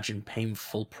can't imagine paying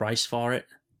full price for it.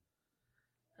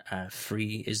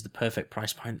 Free is the perfect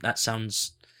price point. That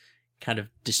sounds kind of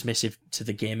dismissive to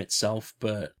the game itself,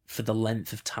 but for the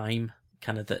length of time,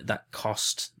 kind of that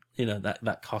cost,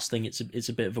 that cost thing, it's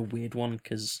a bit of a weird one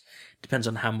because it depends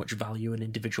on how much value an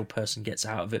individual person gets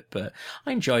out of it. But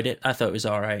I enjoyed it. I thought it was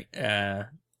all right.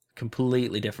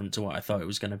 Completely different to what I thought it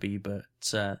was going to be, but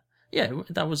yeah,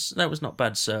 that was not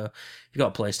bad. So if you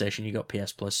got a PlayStation, you got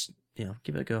PS Plus,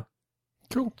 give it a go.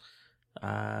 Cool.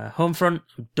 Homefront,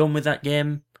 I'm done with that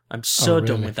game. I'm so really?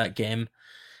 done with that game.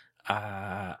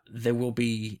 There will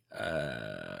be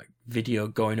video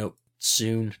going up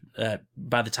soon.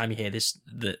 By the time you hear this,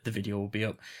 the video will be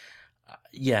up.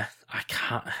 Yeah, I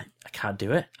can't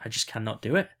do it. I just cannot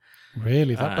do it.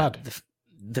 Really, that bad?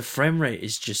 The frame rate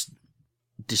is just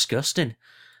disgusting.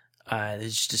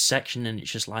 There's just a section and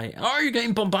it's just like, oh, you're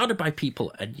getting bombarded by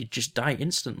people, and you just die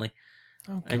instantly.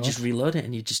 Oh, and just reload it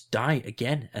and you just die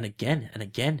again and again and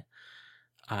again.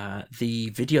 The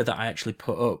video that I actually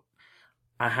put up,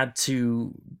 I had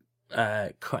to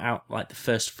cut out like the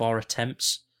first 4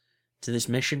 attempts to this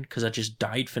mission because I just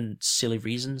died for silly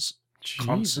reasons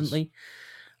constantly.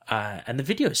 And the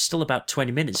video is still about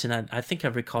 20 minutes, and I think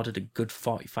I've recorded a good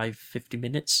 45, 50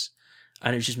 minutes,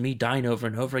 and it's just me dying over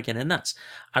and over again. And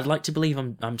I'd like to believe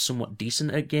I'm somewhat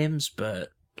decent at games, but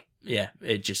yeah,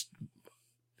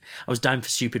 I was dying for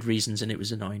stupid reasons and it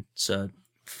was annoying, so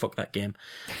fuck that game.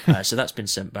 So that's been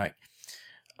sent back.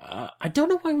 I don't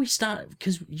know why we started,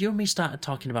 because you and me started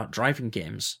talking about driving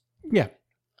games. Yeah.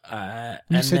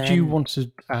 You said you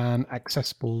wanted an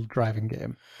accessible driving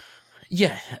game.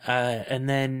 Yeah, and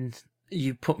then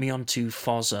you put me onto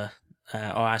Forza, or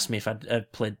asked me if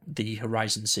I'd played the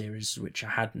Horizon series, which I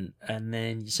hadn't, and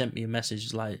then you sent me a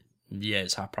message like, yeah,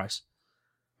 it's half price.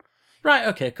 Right,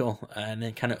 okay, cool. And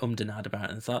then kind of ummed and ahed about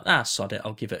it and thought, sod it,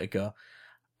 I'll give it a go.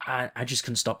 I just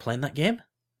couldn't stop playing that game.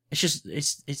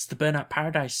 It's the Burnout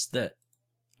Paradise that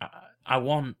I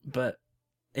want, but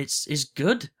it's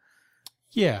good.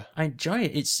 Yeah. I enjoy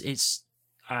it.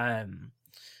 I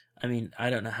mean, I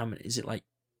don't know how many, is it like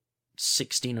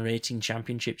 16 or 18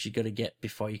 championships you got to get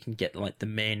before you can get like the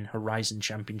main Horizon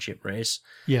Championship race?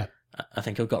 Yeah. I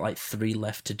think I've got like 3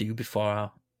 left to do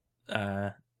before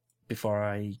I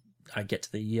get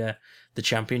to the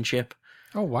championship.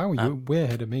 Oh wow, you're way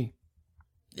ahead of me.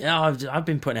 Yeah, I've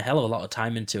been putting a hell of a lot of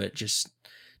time into it, just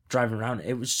driving around.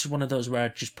 It was just one of those where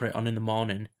I'd just put it on in the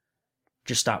morning,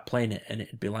 just start playing it, and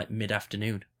it'd be like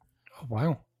mid-afternoon. Oh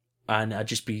wow. And I'd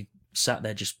just be sat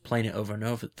there just playing it over and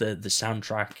over. The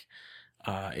soundtrack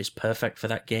is perfect for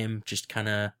that game. Just kind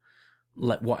of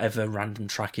let whatever random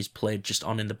track is played just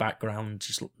on in the background,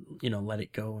 just let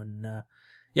it go. And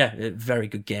yeah, very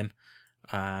good game.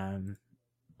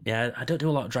 Yeah, I don't do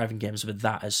a lot of driving games, but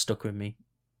that has stuck with me,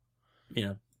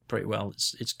 pretty well.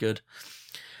 It's good.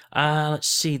 Let's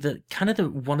see,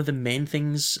 one of the main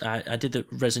things, I did the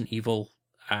Resident Evil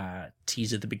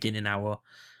teaser at the beginning hour,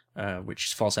 which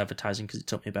is false advertising because it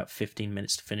took me about 15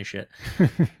 minutes to finish it.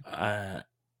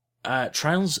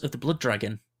 Trials of the Blood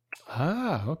Dragon.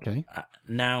 Ah, okay.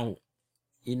 Now,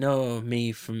 you know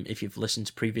me from if you've listened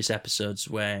to previous episodes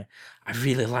where I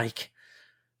really like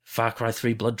Far Cry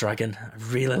 3 Blood Dragon. I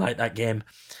really like that game.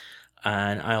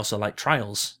 And I also like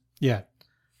Trials. Yeah.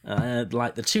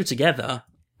 Like the two together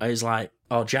is like,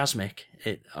 Jasmic.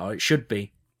 It should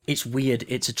be. It's weird.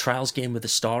 It's a Trials game with a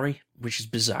story, which is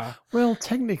bizarre. Well,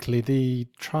 technically, the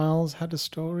Trials had a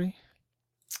story.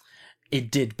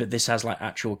 It did, but this has like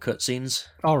actual cutscenes.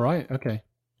 Oh, right. Okay.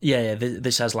 Yeah.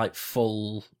 This has like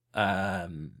full, like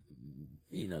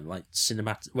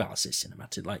cinematic. Well, I say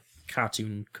cinematic, like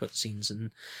cartoon cutscenes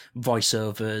and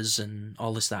voiceovers and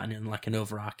all this, that, and then like an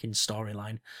overarching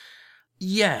storyline.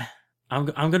 Yeah, I'm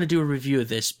going to do a review of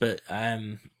this, but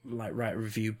write a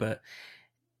review, but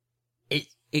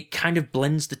it kind of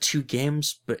blends the two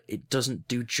games, but it doesn't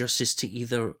do justice to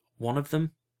either one of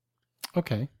them.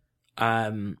 Okay.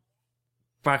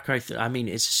 Far Cry, I mean,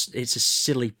 it's a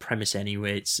silly premise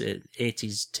anyway. It's an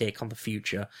 80s take on the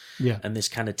future. Yeah. And this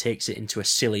kind of takes it into a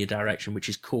sillier direction, which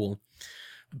is cool.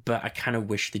 But I kind of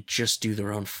wish they'd just do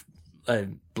their own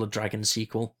Blood Dragon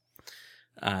sequel.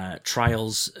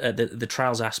 Trials, the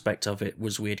Trials aspect of it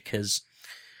was weird because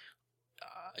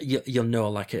you'll know,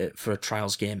 like for a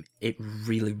Trials game, it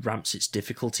really ramps its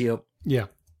difficulty up. Yeah.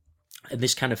 And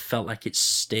this kind of felt like it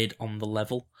stayed on the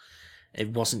level. It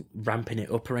wasn't ramping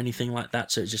it up or anything like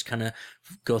that. So it just kind of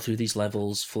go through these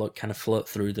levels, float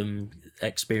through them,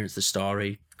 experience the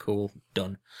story. Cool,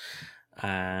 done.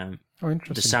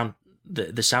 Interesting.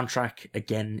 The soundtrack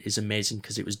again is amazing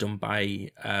because it was done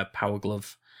by Power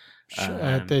Glove.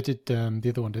 They did the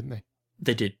other one, didn't they?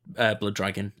 They did Blood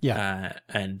Dragon, Yeah.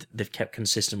 and they've kept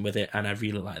consistent with it, and I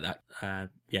really like that.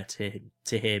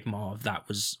 To hear more of that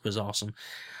was awesome.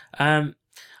 I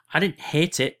didn't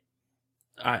hate it.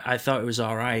 I thought it was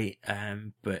all right,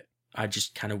 but I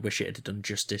just kind of wish it had done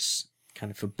justice,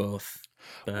 kind of for both.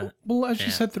 But, well, as you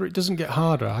said, that it doesn't get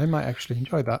harder. I might actually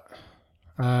enjoy that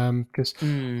because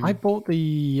I bought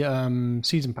the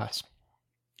season pass.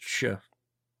 Sure.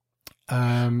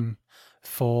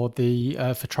 For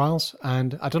trials,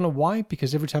 and I don't know why,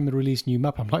 because every time they release a new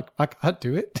map, I'm like, I can't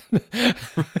do it.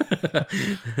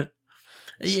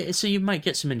 Yeah, so you might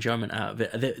get some enjoyment out of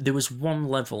it. There was one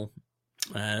level.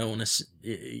 I don't want to.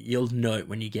 You'll know it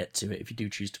when you get to it if you do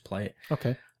choose to play it.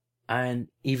 Okay. And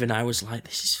even I was like,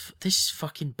 this is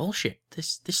fucking bullshit.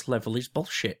 This level is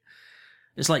bullshit.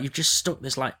 It's like you've just stuck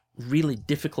this like really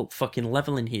difficult fucking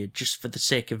level in here just for the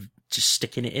sake of just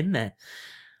sticking it in there.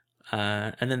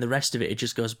 And then the rest of it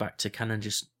just goes back to kind of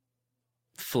just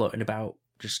floating about,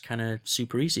 just kind of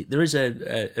super easy. There is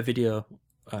a video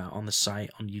on the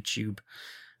site on YouTube,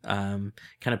 kind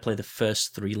of play the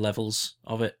first 3 levels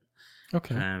of it.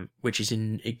 Okay. Which is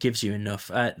it gives you enough.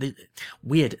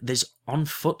 Weird. There's on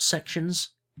foot sections.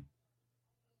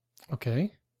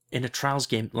 Okay. In a Trials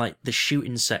game, like the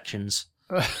shooting sections.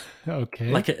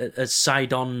 Okay. Like a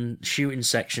side-on shooting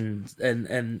section,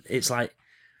 and it's like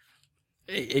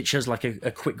it shows like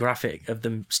a quick graphic of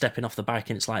them stepping off the bike,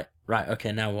 and it's like, right,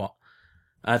 okay, now what?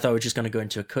 I thought we were just going to go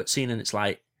into a cutscene, and it's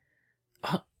like,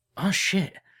 oh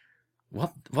shit,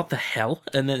 what the hell?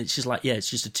 And then it's just like, yeah, it's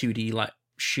just a 2D like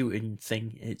shooting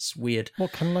thing. It's weird.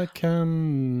 What kind of like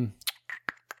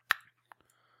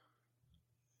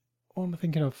what am I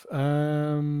thinking of?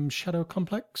 Shadow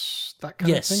Complex, that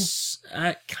kind of thing. Yes,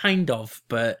 kind of,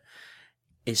 but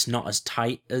it's not as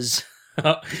tight as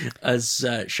as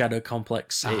Shadow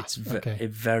Complex. It's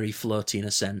very floaty in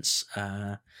a sense,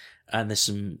 and there's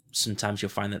sometimes you'll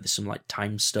find that there's some like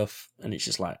time stuff, and it's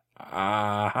just like,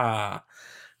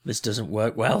 this doesn't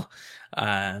work well.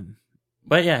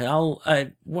 But yeah, I'll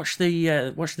watch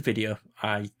the video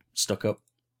I stuck up.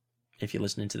 If you're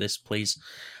listening to this, please,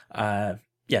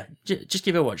 yeah, just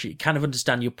give it a watch. You kind of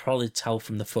understand. You'll probably tell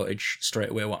from the footage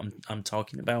straight away what I'm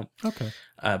talking about. Okay.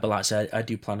 But like I said, I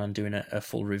do plan on doing a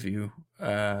full review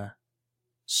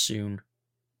soon.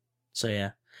 So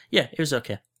yeah, it was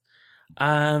okay.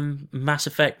 Mass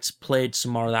Effect, played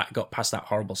some more of that. Got past that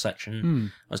horrible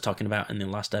section I was talking about in the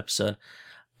last episode,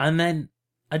 and then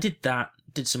I did that.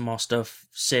 Did some more stuff.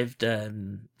 Saved a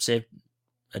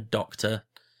doctor.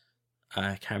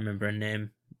 I can't remember her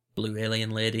name. Blue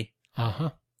alien lady.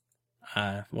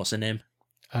 What's her name?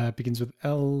 Begins with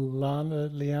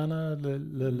Liana.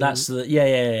 That's the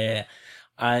yeah.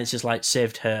 And it's just like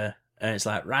saved her, and it's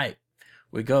like, right,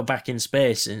 we go back in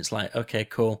space, and it's like, okay,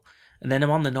 cool. And then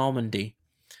I'm on the Normandy,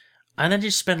 and I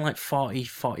just spend like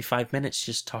 45 minutes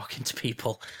just talking to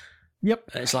people.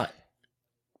 Yep. And it's like,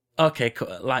 okay,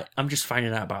 cool. Like, I'm just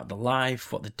finding out about the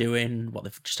life, what they're doing, what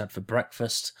they've just had for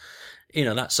breakfast,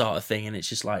 that sort of thing. And it's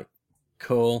just like,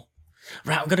 cool.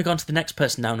 Right, I'm going to go on to the next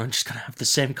person now, and I'm just going to have the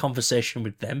same conversation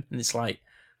with them. And it's like,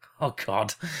 oh,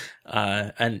 God.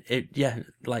 And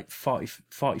like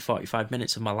 45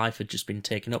 minutes of my life had just been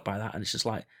taken up by that. And it's just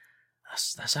like,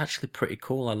 that's actually pretty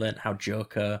cool. I learned how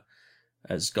Joker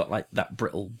has got like that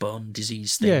brittle bone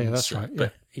disease thing. Yeah, that's right.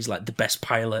 But he's like the best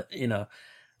pilot,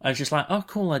 I was just like, oh,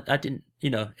 cool. I didn't,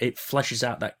 it fleshes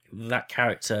out that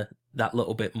character that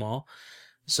little bit more.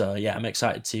 So yeah, I'm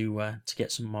excited to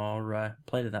get some more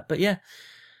play to that. But yeah,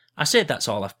 I said that's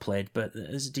all I've played, but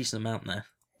there's a decent amount there.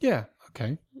 Yeah.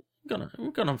 Okay.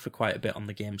 We've gone on for quite a bit on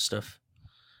the game stuff.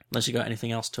 Unless you got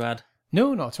anything else to add?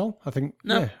 No, not at all. I think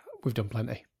no. We've done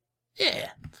plenty.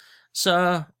 Yeah.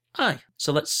 So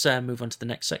let's move on to the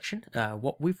next section.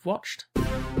 What we've watched.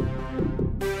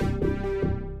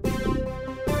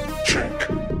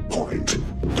 Checkpoint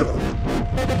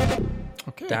done.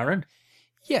 Okay. Darren?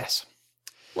 Yes.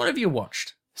 What have you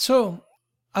watched? So,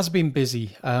 as I've been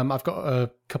busy, I've got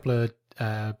a couple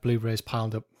of Blu-rays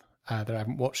piled up that I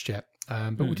haven't watched yet.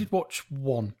 But we did watch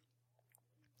one.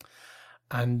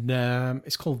 And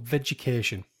it's called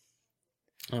Vegucation.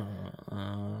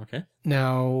 Okay.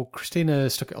 Now, Christina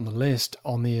stuck it on the list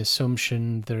on the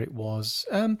assumption that it was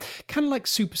kind of like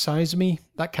Super Size Me,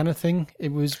 that kind of thing.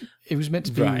 It was meant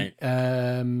to be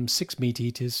 6 meat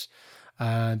eaters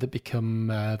that become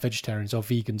vegetarians or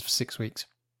vegans for 6 weeks.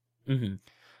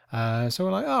 Mm-hmm. So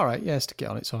we're like, all right, yeah, stick it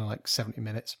on. It's only like 70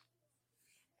 minutes.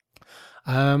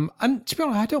 And to be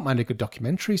honest, I don't mind a good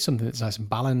documentary, something that's nice and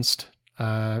balanced.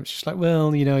 It's just like,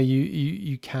 well,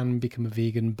 you can become a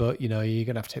vegan, but, you're going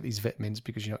to have to take these vitamins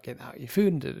because you're not getting out of your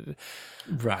food.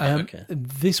 Right, okay.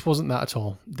 This wasn't that at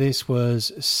all. This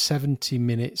was 70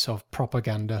 minutes of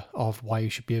propaganda of why you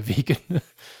should be a vegan.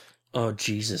 Oh,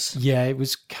 Jesus. Yeah, it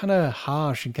was kind of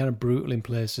harsh and kind of brutal in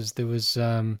places. There was,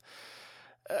 they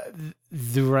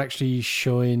were actually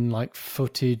showing like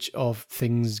footage of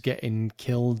things getting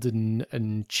killed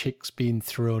and chicks being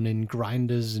thrown in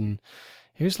grinders, and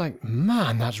it was like,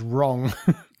 man, that's wrong.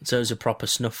 So it was a proper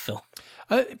snuff film.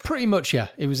 Pretty much, yeah.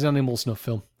 It was an animal snuff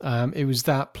film. It was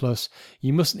that plus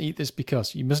you mustn't eat this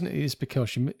because you mustn't eat this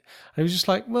because you. And it was just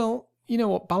like, well, you know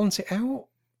what? Balance it out.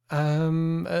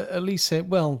 At least say,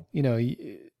 well,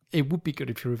 it would be good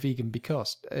if you're a vegan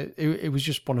because it was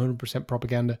just 100%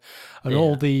 propaganda, and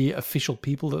all the official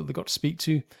people that they got to speak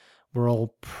to were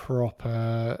all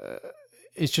proper.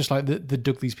 It's just like they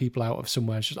dug these people out of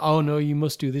somewhere. It's just, oh no, you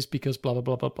must do this because blah blah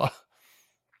blah blah blah.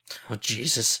 Oh,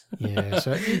 Jesus. Yeah,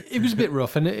 so it was a bit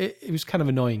rough, and it was kind of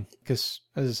annoying because,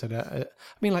 as I said, I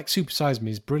mean, like Super Size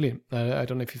Me is brilliant. I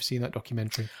don't know if you've seen that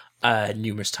documentary.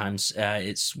 Numerous times.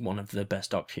 It's one of the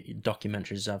best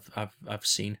documentaries I've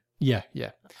seen. Yeah.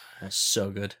 It's so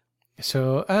good.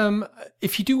 So,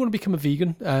 if you do want to become a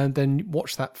vegan, then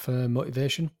watch that for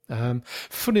motivation.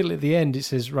 Funnily, at the end, it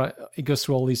says, right, it goes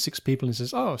through all these 6 people and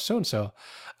says, oh, so and so.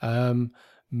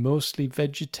 Mostly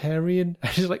vegetarian.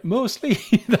 I was like, mostly?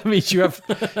 That means you have.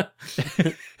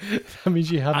 That means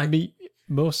you have meat.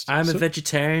 I'm a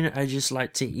vegetarian. I just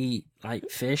like to eat like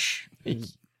fish, and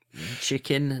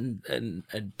chicken,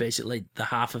 and basically the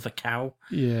half of a cow.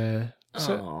 Yeah.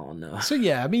 Oh no. So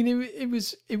yeah, I mean, it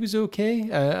was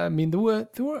okay. I mean, there were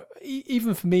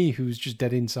even for me who was just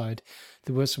dead inside,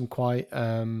 there were some quite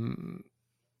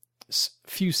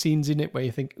few scenes in it where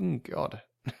you think, oh God.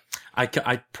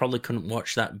 I probably couldn't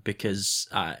watch that because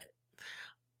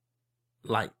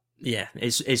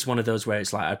it's one of those where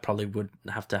it's like I probably would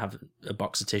have to have a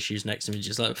box of tissues next to me,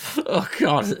 just like, oh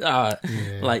God,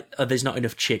 like there's not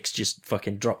enough chicks just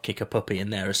fucking drop kick a puppy in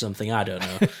there or something. I don't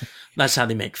know. That's how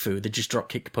they make food. They just drop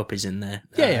kick puppies in there.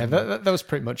 Yeah, that was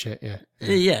pretty much it. Yeah.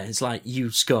 Yeah, it's like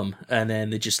you scum, and then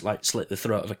they just like slit the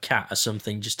throat of a cat or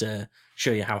something just to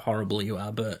show you how horrible you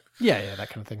are. But yeah, that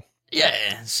kind of thing.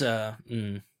 Yeah, so.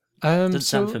 Doesn't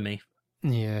sound for me.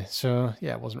 Yeah, so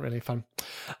yeah, it wasn't really fun.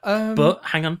 But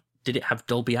hang on, did it have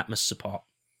Dolby Atmos support?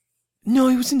 No,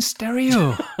 it was in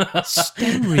stereo.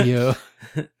 Stereo.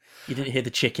 You didn't hear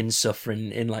the chickens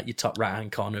suffering in like your top right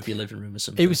hand corner of your living room or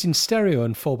something? It was in stereo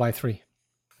and 4:3.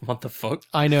 What the fuck?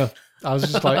 I know. I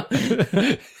was just like,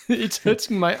 it's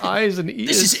hurting my eyes and ears.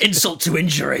 This is insult to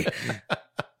injury.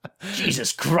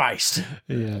 Jesus Christ.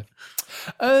 Yeah.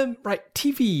 Right,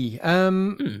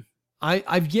 TV.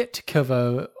 I've yet to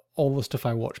cover all the stuff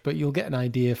I watch, but you'll get an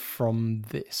idea from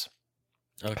this.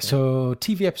 Okay. So,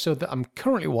 TV episode that I'm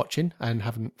currently watching and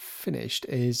haven't finished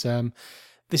is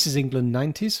This Is England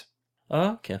 90s.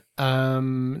 Oh, okay.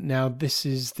 Now, this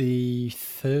is the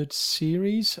 3rd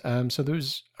series. So, there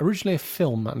was originally a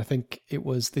film, and I think it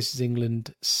was This Is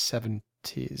England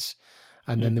 70s.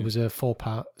 And then there was a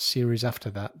 4-part series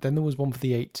after that. Then there was one for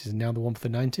the 80s, and now the one for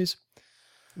the 90s.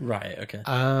 Right, okay.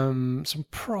 Some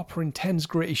proper intense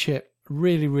gritty shit.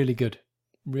 Really, really good.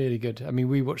 Really good. I mean,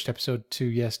 we watched episode 2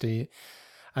 yesterday,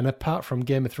 and apart from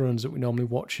Game of Thrones that we normally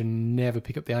watch and never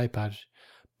pick up the iPad,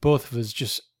 both of us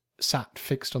just sat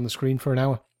fixed on the screen for an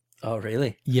hour. Oh,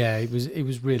 really? Yeah, it was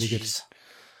really Jeez.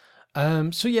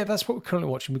 good. So yeah, that's what we're currently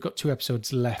watching. We've got 2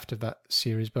 episodes left of that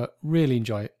series, but really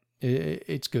enjoy it.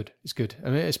 It's good. It's good. I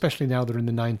mean, especially now they're in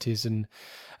the 90s and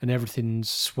everything's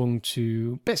swung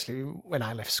to basically when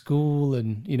I left school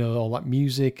and, all that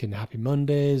music and Happy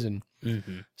Mondays. And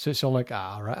so it's all like,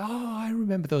 right. Oh, I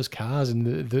remember those cars. And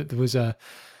there was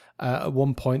at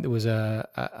one point, there was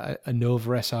a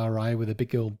Nova SRI with a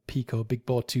big old Pico Big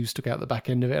Bore 2 stuck out the back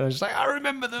end of it. And I was just like, I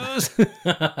remember those.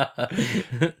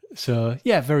 So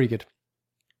yeah, very good.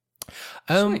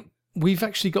 We've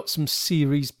actually got some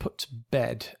series put to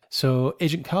bed. So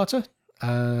Agent Carter,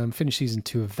 finished season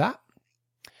 2 of that.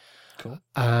 Cool.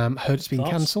 Heard it's been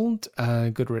cancelled.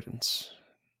 Good riddance.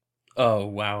 Oh,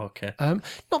 wow, okay.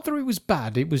 Not that it was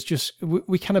bad. It was just,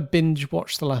 we kind of binge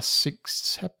watched the last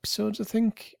 6 episodes, I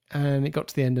think. And it got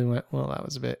to the end and went, well, that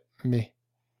was a bit meh.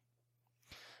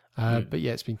 But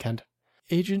yeah, it's been canned.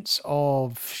 Agents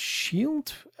of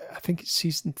S.H.I.E.L.D., I think it's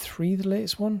season 3, the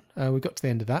latest one. We got to the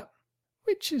end of that,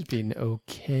 which has been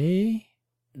okay.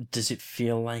 Does it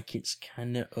feel like it's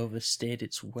kind of overstayed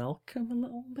its welcome a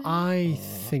little bit? I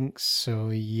think so,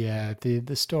 yeah.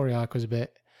 The story arc was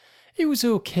it was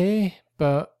okay,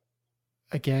 but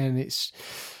again,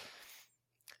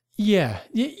 Yeah.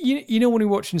 You know when you're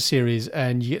watching a series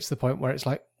and you get to the point where it's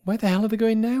like, where the hell are they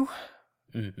going now?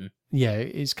 Mm-hmm. Yeah,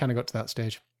 it's kind of got to that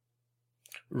stage.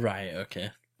 Right,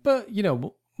 okay. But,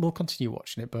 we'll continue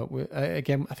watching it. But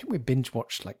again, I think we binge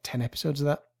watched like 10 episodes of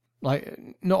that. Like,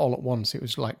 not all at once. It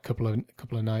was like a couple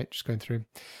of nights just going through.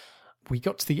 We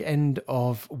got to the end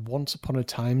of Once Upon a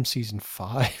Time season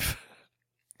 5.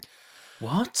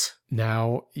 What?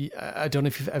 Now, I don't know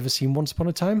if you've ever seen Once Upon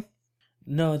a Time.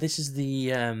 No, this is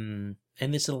the and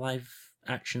this is a live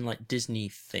action like Disney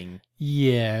thing.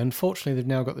 Yeah, unfortunately, they've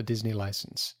now got the Disney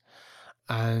license.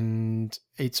 And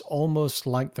it's almost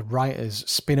like the writers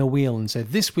spin a wheel and say,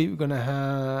 this week we're going to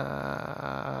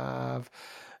have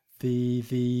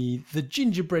the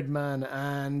gingerbread man,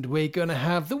 and we're going to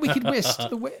have the Wicked Witch.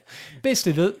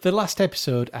 Basically, the last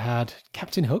episode had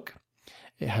Captain Hook,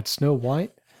 it had Snow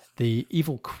White, the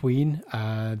Evil Queen,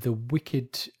 the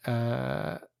Wicked,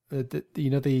 who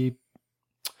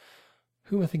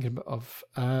am I thinking of?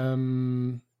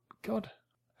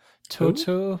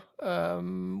 Toto,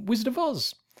 Wizard of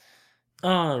Oz.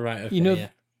 Oh, right, okay, yeah.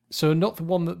 So not the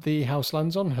one that the house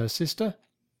lands on, her sister.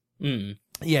 Mm.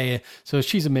 Yeah. So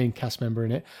she's a main cast member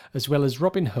in it, as well as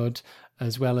Robin Hood,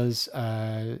 as well as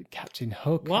Captain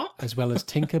Hook, What? as well as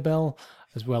Tinkerbell,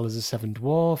 as well as the Seven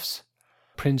Dwarfs,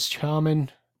 Prince Charming,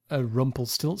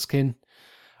 Rumpelstiltskin.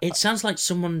 It sounds like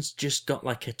someone's just got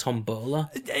like a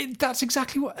tombola. That's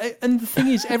exactly what. And the thing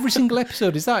is, every single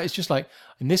episode is that. It's just like,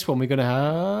 in this one, we're going to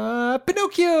have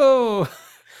Pinocchio.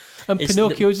 And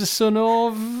Pinocchio is the son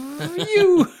of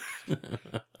you.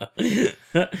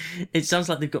 It sounds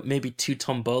like they've got maybe two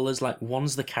tombolas. Like,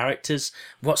 one's the characters.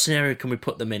 What scenario can we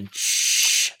put them in?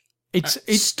 Shh. It's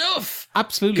stuff.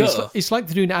 Absolutely. Go. It's like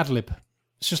they're doing ad lib.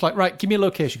 It's just like, right, give me a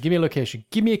location. Give me a location.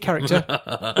 Give me a character.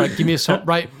 Right, give me a song.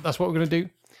 Right, that's what we're going to do.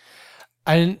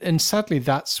 And sadly,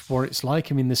 that's what it's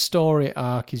like. I mean, the story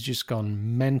arc has just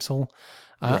gone mental.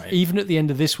 Right. Even at the end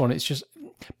of this one, it's just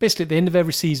basically at the end of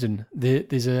every season,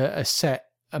 there's a set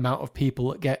amount of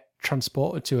people that get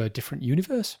transported to a different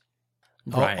universe,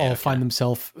 Right, or okay. find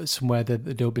themselves somewhere that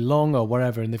they don't belong or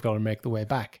whatever, and they've got to make their way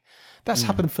back. That's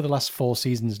happened for the last 4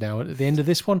 seasons now. At the end of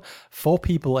this one, 4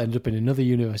 people end up in another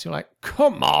universe. You're like,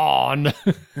 come on.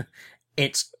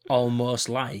 It's almost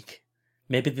like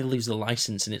maybe they lose the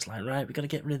license and it's like, right, we've got to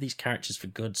get rid of these characters for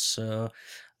good, so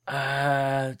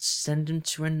send them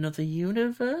to another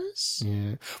universe?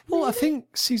 Yeah. Well, I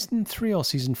think season 3 or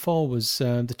season 4 was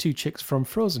the 2 chicks from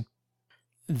Frozen.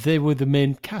 They were the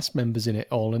main cast members in it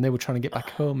all, and they were trying to get back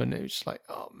home, and it was just like,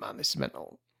 oh man, this is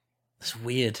mental. That's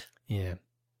weird. Yeah.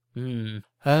 Hmm.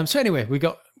 So anyway, we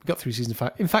got through season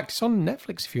 5. In fact, it's on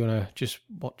Netflix if you want to just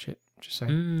watch it. Just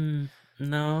saying.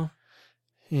 No.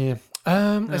 Yeah.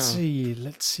 Let's No. see.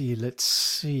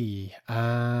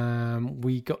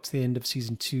 We got to the end of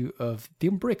season 2 of The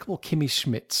Unbreakable Kimmy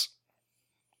Schmitz.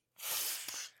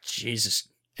 Jesus.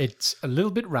 It's a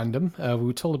little bit random. We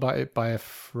were told about it by a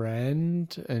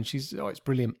friend, and it's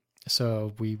brilliant.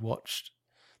 So we watched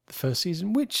the first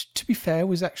season, which, to be fair,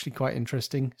 was actually quite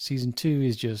interesting. Season 2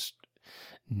 is just,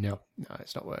 no,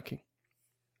 it's not working.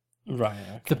 Right.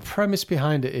 Okay. The premise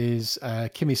behind it is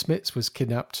Kimmy Schmitz was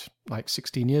kidnapped like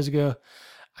 16 years ago,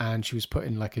 and she was put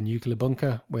in like a nuclear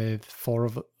bunker with 4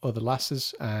 other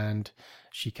lasses, and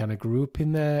she kind of grew up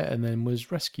in there and then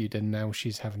was rescued, and now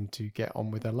she's having to get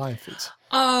on with her life.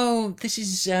 Oh, this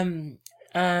is I've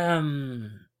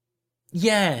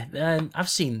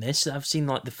seen this. I've seen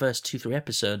like the first 2-3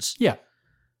 episodes. Yeah.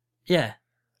 Yeah.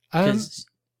 Yeah. 'Cause-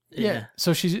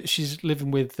 So she's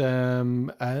living with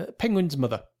Penguin's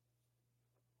mother.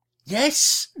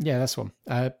 Yes. Yeah, that's one.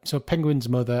 So Penguin's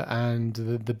mother and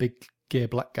the big gay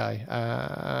black guy,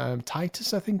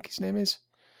 Titus, I think his name is.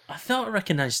 I thought I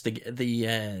recognised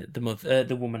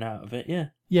the woman out of it. Yeah.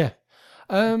 Yeah.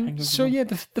 Penguin's So mother. yeah,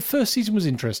 the first season was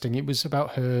interesting. It was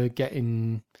about her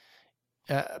becoming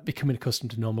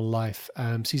accustomed to normal life.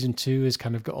 Season 2 has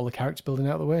kind of got all the character building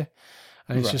out of the way.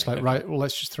 And it's just like, okay. right, well,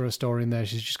 let's just throw a story in there.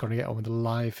 She's just got to get on with her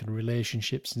life and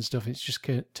relationships and stuff. It's just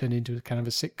turned into a kind of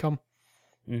a sitcom.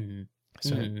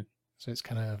 Mm-hmm. So it's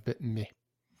kind of a bit meh.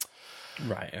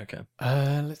 Right. Okay.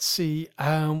 Let's see.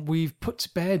 We've put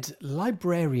to bed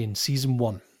Librarian season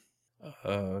 1.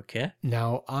 Okay.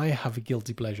 Now, I have a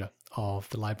guilty pleasure of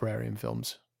the Librarian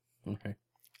films. Okay.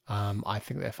 I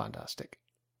think they're fantastic.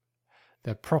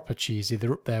 They're proper cheesy.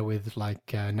 They're up there with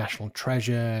like National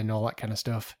Treasure and all that kind of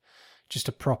stuff. Just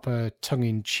a proper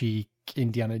tongue-in-cheek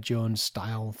Indiana Jones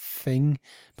style thing.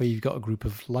 But you've got a group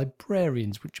of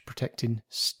librarians which are protecting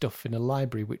stuff in a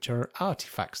library, which are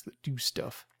artifacts that do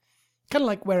stuff. Kind of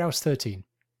like Warehouse 13.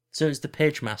 So it's the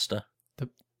Page Master. The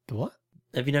what?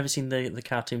 Have you never seen the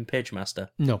cartoon Page Master?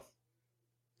 No.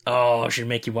 Oh, I should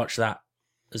make you watch that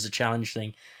as a challenge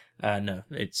thing. No,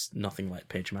 it's nothing like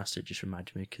Page Master. It just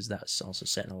reminded me because that's also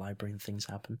set in a library and things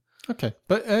happen. Okay,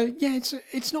 but yeah,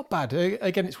 it's not bad.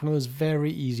 Again, it's one of those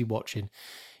very easy watching.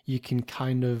 You can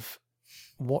kind of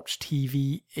watch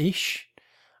TV-ish,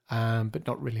 but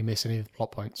not really miss any of the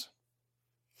plot points.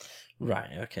 Right,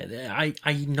 okay.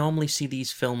 I normally see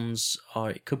these films, or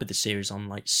it could be the series on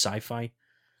like Sci-Fi,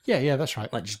 Yeah, that's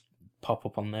right. like just pop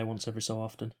up on there once every so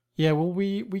often. Yeah, well,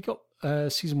 we got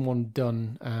season 1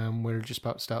 done. We're just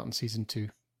about to start on season 2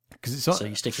 because it's not. So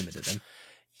you're sticking with it then?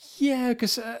 Yeah,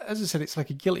 because as I said, it's like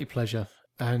a guilty pleasure,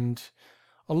 and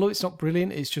although it's not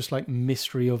brilliant, it's just like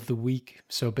mystery of the week.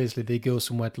 So basically, they go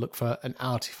somewhere to look for an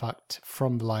artifact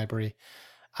from the library,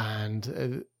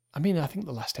 and I think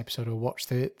the last episode I watched,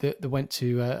 they went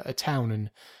to a town and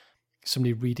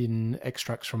somebody reading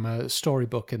extracts from a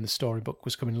storybook, and the storybook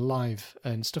was coming alive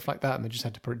and stuff like that, and they just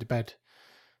had to put it to bed.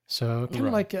 So kind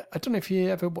of like, I don't know if you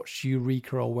ever watched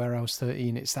Eureka or Warehouse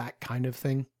 13. It's that kind of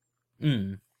thing.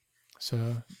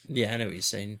 So yeah, I know what you're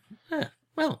saying.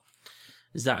 Well,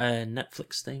 is that a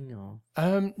Netflix thing or?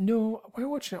 No, we're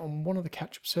watching it on one of the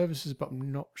catch-up services, but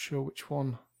I'm not sure which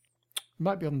one. It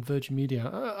might be on Virgin Media.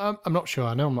 I'm not sure.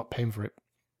 I know I'm not paying for it.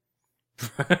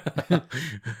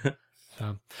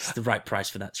 It's the right price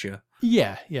for that show.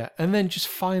 Yeah. And then just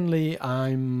finally,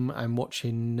 I'm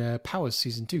watching Powers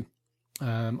season 2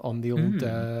 on the old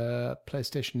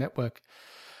PlayStation Network.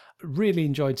 Really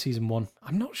enjoyed season 1.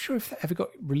 I'm not sure if that ever got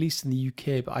released in the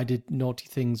UK, but I did naughty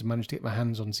things and managed to get my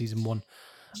hands on season 1.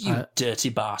 You dirty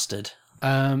bastard.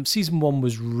 Season 1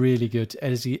 was really good.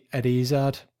 Eddie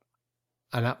Izzard,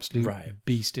 an absolute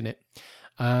beast in it.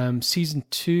 Season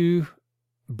 2,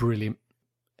 brilliant.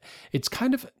 It's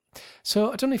kind of...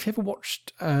 So I don't know if you ever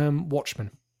watched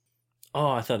Watchmen. Oh,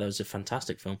 I thought that was a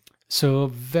fantastic film. So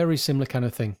very similar kind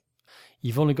of thing.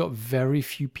 You've only got very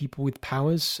few people with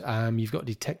powers. You've got a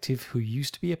detective who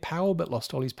used to be a power but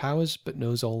lost all his powers, but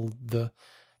knows all the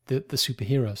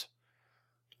superheroes.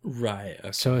 Right.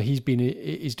 Okay. So he's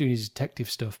doing his detective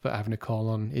stuff, but having to call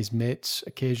on his mates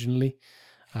occasionally.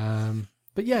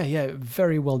 But yeah,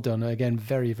 very well done. Again,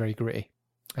 very, very gritty.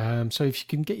 So if you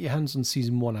can get your hands on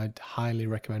season 1, I'd highly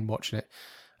recommend watching it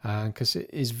because it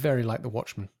is very like The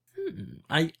Watchmen.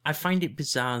 I find it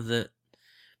bizarre that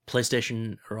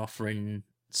PlayStation are offering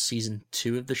season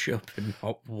 2 of the show, but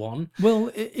not 1. Well,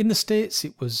 in the States,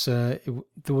 there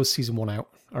was season 1 out.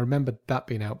 I remember that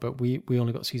being out, but we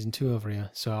only got season 2 over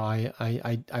here. So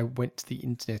I went to the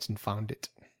internet and found it.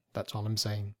 That's all I'm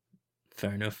saying.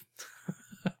 Fair enough.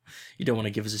 You don't want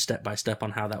to give us a step-by-step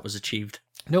on how that was achieved?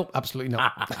 No, absolutely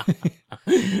not.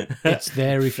 It's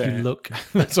there if you look.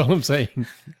 That's all I'm saying.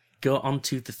 Go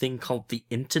onto the thing called the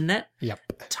internet.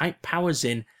 Yep. Type Powers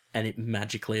in, and it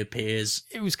magically appears.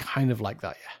 It was kind of like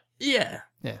that, yeah.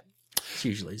 Yeah. It's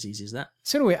usually as easy as that.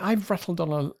 So anyway, I've rattled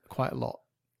on quite a lot.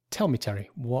 Tell me, Terry,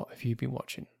 what have you been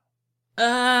watching?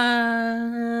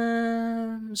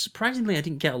 Surprisingly, I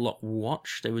didn't get a lot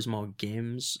watched. There was more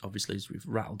games, obviously, as we've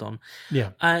rattled on.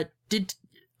 Yeah.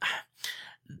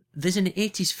 There's an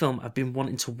 80s film I've been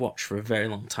wanting to watch for a very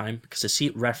long time because I see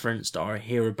it referenced or I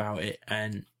hear about it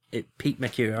and it piqued my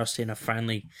curiosity and I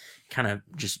finally kind of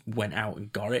just went out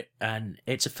and got it. And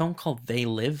it's a film called They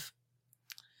Live.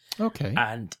 Okay.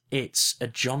 And it's a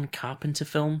John Carpenter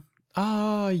film.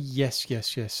 Ah, yes.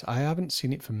 I haven't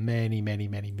seen it for many, many,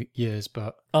 many years,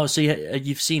 but... Oh, so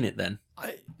you've seen it then?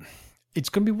 It's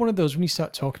going to be one of those, when you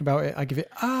start talking about it, I give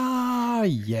it,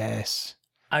 yes.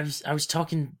 I was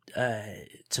talking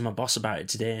to my boss about it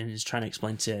today and was trying to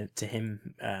explain to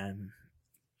him,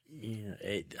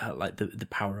 like the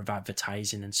power of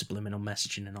advertising and subliminal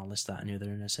messaging and all this, that, and the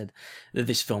other. And I said that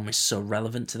this film is so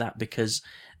relevant to that because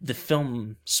the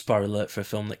film, spoiler alert for a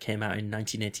film that came out in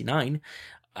 1989,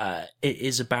 it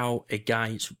is about a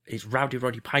guy. It's Rowdy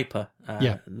Roddy Piper.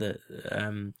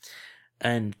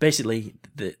 And basically,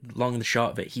 the long and the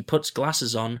short of it, he puts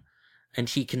glasses on, and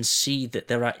he can see that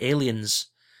there are aliens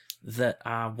that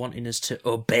are wanting us to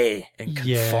obey and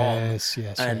conform,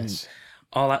 and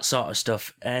all that sort of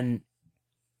stuff. And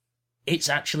it's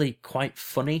actually quite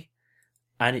funny,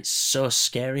 and it's so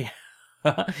scary,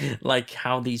 like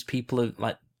how these people are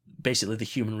like basically the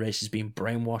human race is being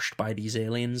brainwashed by these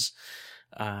aliens.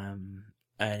 And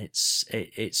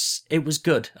it was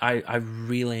good. I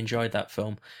really enjoyed that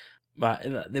film. But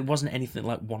there wasn't anything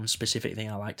like one specific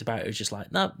thing I liked about it. It was just like,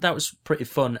 no, that was pretty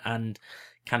fun, and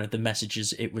kind of the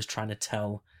messages it was trying to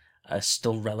tell are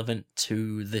still relevant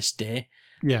to this day.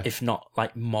 Yeah. If not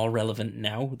like more relevant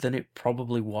now than it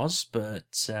probably was.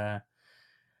 But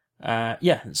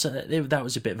So that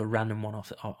was a bit of a random one off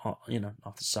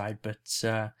the side, but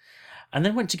and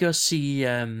then went to go see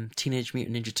Teenage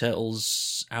Mutant Ninja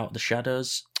Turtles: Out of the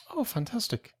Shadows. Oh,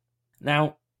 fantastic!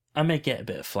 Now, I may get a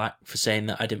bit of flack for saying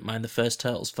that I didn't mind the first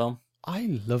Turtles film.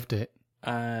 I loved it.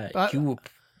 I've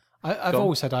I've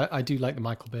always said I do like the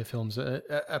Michael Bay films.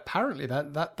 Apparently,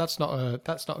 that's not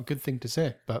a good thing to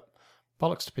say, but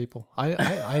bollocks to people. I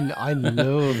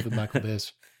love the Michael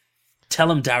Bays. Tell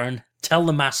them, Darren. Tell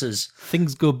the masses.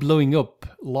 Things go blowing up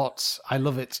lots. I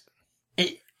love it.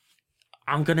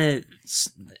 I'm gonna,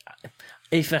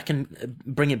 if I can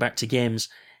bring it back to games,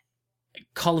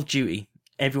 Call of Duty.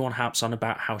 Everyone harps on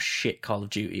about how shit Call of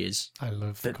Duty is. I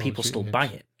love, but people still buy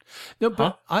it. No,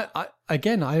 but I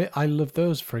love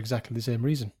those for exactly the same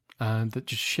reason, and that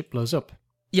just shit blows up.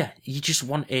 Yeah, you just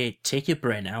want to take your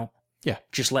brain out. Yeah,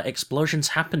 just let explosions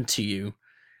happen to you,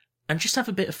 and just have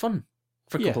a bit of fun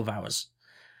for a couple of hours.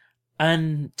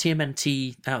 And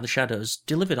TMNT Out of the Shadows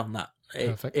delivered on that.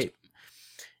 Perfect.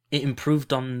 It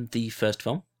improved on the first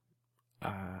film.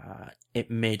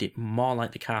 It made it more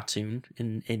like the cartoon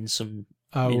in some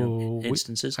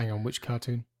instances. Hang on, which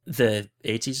cartoon? The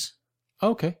 80s.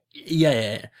 Okay.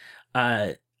 Yeah.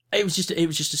 It was just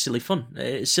a silly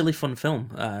fun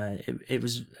film. It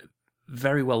was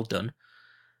very well done.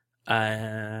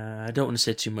 I don't want to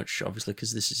say too much, obviously,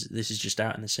 because this is just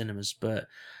out in the cinemas, but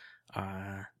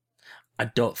I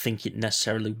don't think it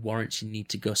necessarily warrants you need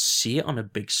to go see it on a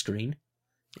big screen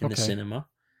in the cinema.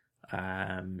 You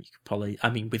could probably,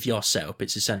 with your setup,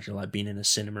 it's essentially like being in a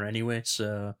cinema anyway.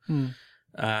 So,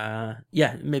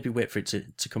 maybe wait for it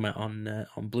to come out on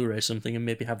Blu-ray or something, and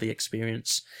maybe have the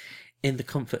experience in the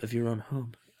comfort of your own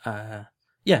home.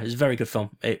 It was a very good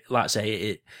film. It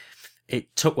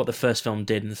took what the first film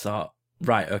did and thought,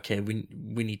 right, okay, we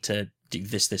need to do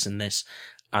this, and this,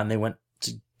 and they went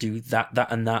to do that,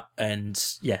 and that, and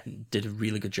did a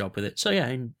really good job with it. So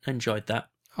I enjoyed that.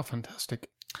 Oh, fantastic.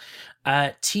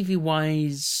 TV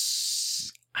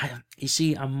wise, I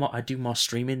do more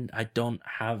streaming. I don't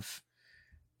have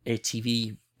a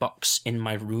TV box in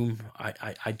my room.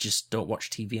 I just don't watch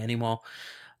TV anymore.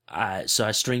 So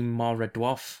I stream more Red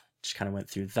Dwarf. Just kind of went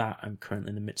through that. I'm currently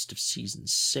in the midst of series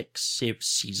 6.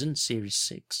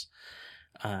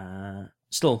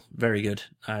 Still very good.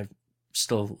 I'm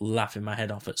still laughing my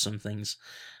head off at some things.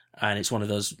 And it's one of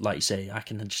those, like you say, I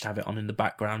can just have it on in the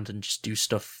background and just do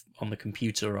stuff on the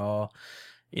computer or,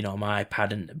 my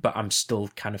iPad. But I'm still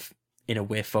kind of, in a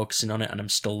way, focusing on it, and I'm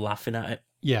still laughing at it.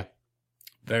 Yeah.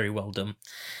 Very well done.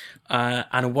 And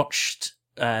I watched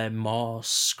more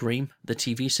Scream, the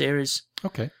TV series.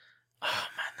 Okay. Oh,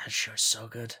 man, that show is so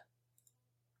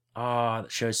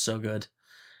good.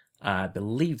 I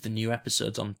believe the new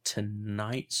episode's on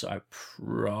tonight, so I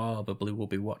probably will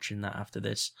be watching that after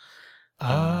this.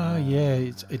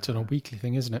 It's on a weekly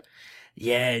thing, isn't it?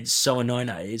 Yeah, it's so annoying.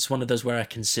 It's one of those where I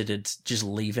considered just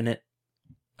leaving it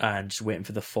and just waiting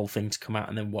for the full thing to come out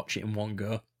and then watch it in one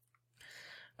go.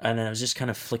 And then I was just kind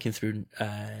of flicking through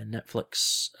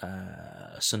Netflix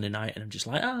Sunday night, and I'm just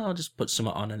like, I'll just put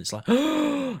something on, and it's like,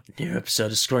 new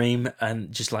episode of Scream,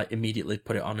 and just like immediately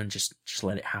put it on and just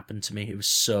let it happen to me. It was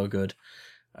so good.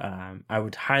 I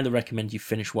would highly recommend you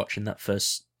finish watching that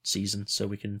first season so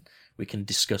we can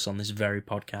discuss on this very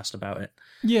podcast about it.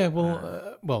 Yeah,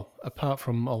 well, apart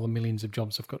from all the millions of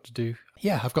jobs I've got to do,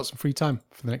 I've got some free time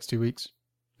for the next 2 weeks.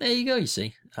 There you go, you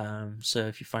see. So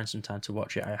if you find some time to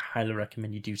watch it, I highly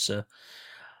recommend you do so.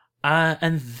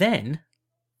 And then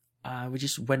we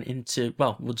just went into,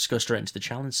 we'll just go straight into the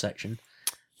challenge section.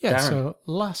 Yeah, Darren. So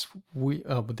last week,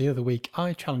 the other week,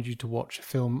 I challenged you to watch a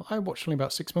film I watched only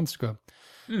about 6 months ago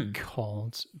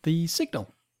called The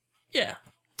Signal. Yeah.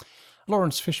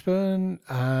 Lawrence Fishburne.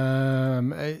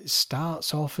 It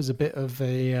starts off as a bit of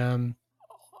a,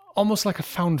 almost like a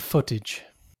found footage.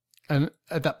 And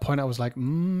at that point, I was like,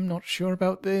 not sure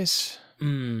about this.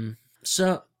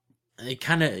 So, it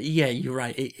kind of, you're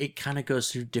right. It kind of goes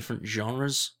through different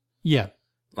genres. Yeah.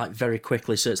 Like, very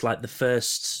quickly. So, it's like the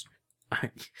first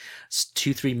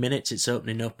 2-3 minutes, it's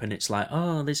opening up, and it's like,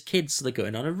 there's kids, they're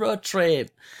going on a road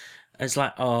trip. And it's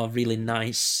like, really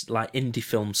nice, like, indie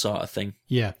film sort of thing.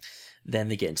 Yeah. Then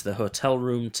they get into the hotel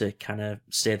room to kind of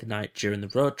stay the night during the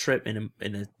road trip in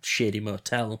a shady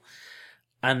motel.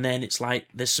 And then it's like,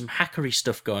 there's some hackery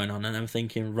stuff going on, and I'm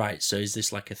thinking, right, so is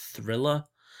this like a thriller?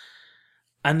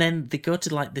 And then they go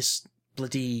to like this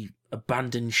bloody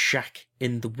abandoned shack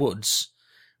in the woods,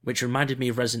 which reminded me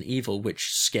of Resident Evil,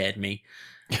 which scared me.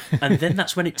 And then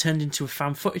that's when it turned into a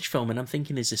found footage film, and I'm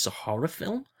thinking, is this a horror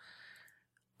film?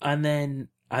 And then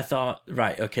I thought,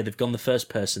 right, okay, they've gone the first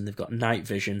person, they've got night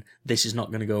vision, this is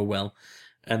not going to go well.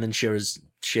 And then sure as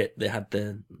shit, they had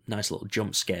the nice little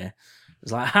jump scare.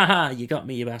 It's like, ha, you got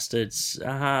me, you bastards.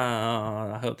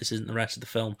 I hope this isn't the rest of the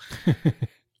film.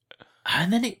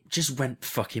 And then it just went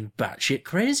fucking batshit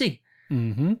crazy.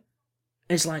 Mm-hmm.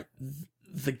 It's like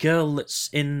the girl that's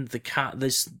in the car.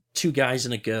 There's two guys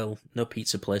and a girl. No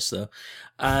pizza place though.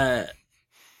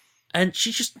 And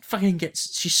she just fucking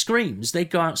she screams. They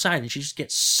go outside and she just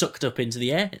gets sucked up into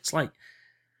the air. It's like,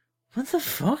 what the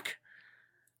fuck?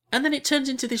 And then it turns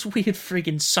into this weird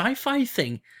friggin' sci-fi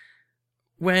thing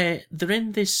where they're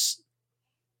in this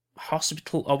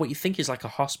hospital, or what you think is like a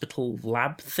hospital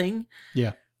lab thing.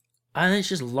 Yeah. And it's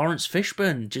just Lawrence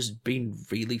Fishburne just being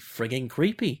really friggin'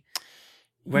 creepy.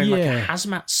 Wearing like a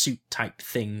hazmat suit type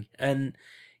thing. And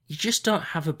you just don't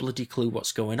have a bloody clue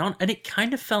what's going on. And it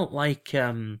kind of felt like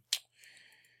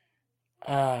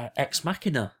Ex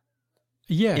Machina.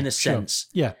 Yeah. In a sense.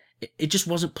 Yeah. It just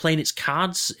wasn't playing its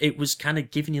cards. It was kind of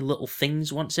giving you little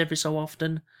things once every so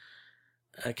often.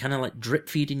 Kind of like drip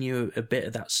feeding you a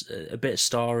bit of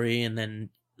story, and then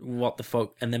what the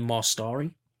fuck, and then more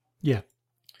story. Yeah.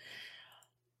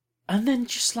 And then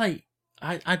just like,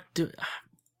 I do.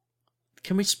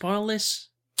 Can we spoil this?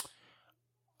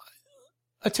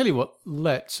 I tell you what,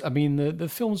 I mean, the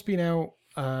film's been out.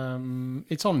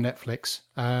 It's on Netflix.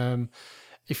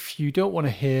 If you don't want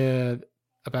to hear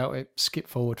about it, skip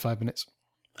forward 5 minutes.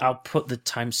 I'll put the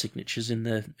time signatures in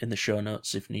the show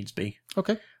notes if needs be.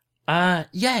 Okay.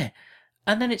 Yeah.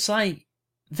 And then it's like,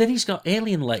 then he's got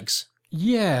alien legs.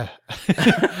 Yeah.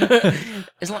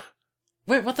 It's like,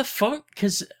 wait, what the fuck?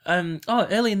 Because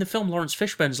early in the film, Lawrence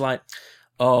Fishburne's like,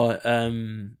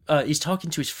 he's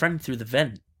talking to his friend through the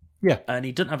vent. Yeah. And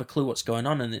he doesn't have a clue what's going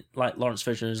on. And like Lawrence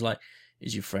Fishburne is like,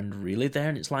 is your friend really there?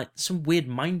 And it's like some weird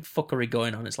mind fuckery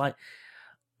going on. It's like,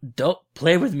 don't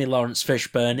play with me, Lawrence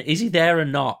Fishburne. Is he there or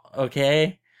not?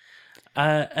 Okay.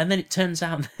 And then it turns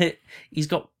out that he's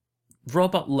got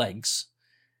robot legs.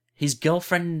 His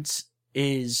girlfriend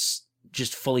is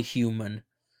just fully human.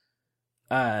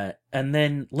 And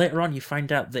then later on, you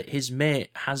find out that his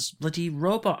mate has bloody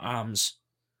robot arms.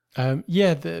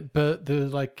 Yeah, but they're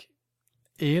like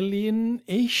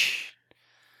alien-ish.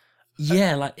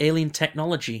 Yeah, like alien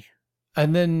technology.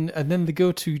 And then they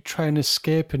go to try and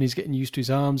escape, and he's getting used to his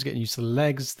arms, getting used to the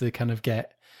legs. They kind of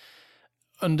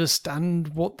understand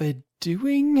what they're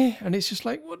doing, and it's just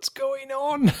like, what's going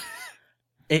on?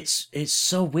 It's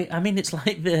so weird. I mean, it's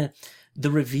like the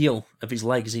reveal of his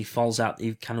legs. He falls out.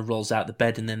 He kind of rolls out the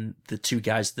bed, and then the two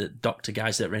guys, the doctor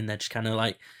guys that are in there, just kind of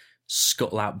like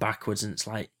scuttle out backwards, and it's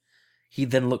like he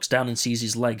then looks down and sees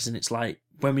his legs, and it's like,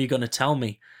 when were you going to tell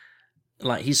me?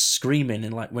 Like, he's screaming,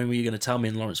 and like, when were you going to tell me?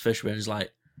 And Lawrence Fishburne is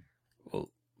like, well,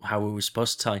 how were we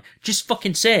supposed to tell you? Just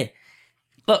fucking say,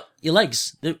 look, your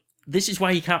legs, this is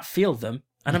why you can't feel them.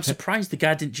 And I'm surprised the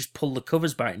guy didn't just pull the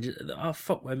covers back and just, oh,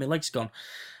 fuck, where my leg's gone.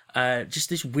 Just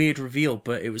this weird reveal,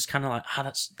 but it was kind of like,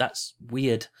 that's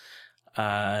weird.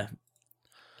 And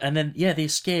then, yeah, they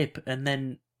escape, and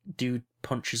then dude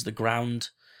punches the ground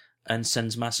and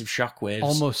sends massive shockwaves.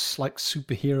 Almost like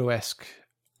superhero-esque.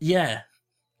 Yeah.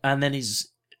 And then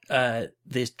they're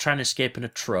trying to escape in a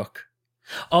truck.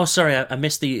 Oh, sorry, I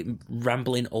missed the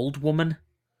rambling old woman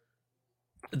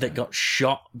that got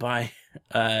shot by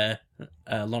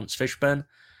Lawrence Fishburne.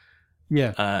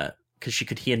 Yeah. Because she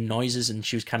could hear noises, and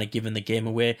she was kind of giving the game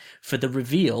away for the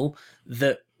reveal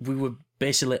that we were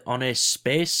basically on a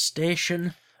space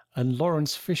station. And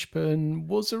Lawrence Fishburne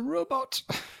was a robot.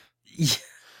 Yeah.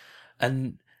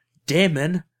 And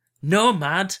Damon,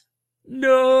 Nomad,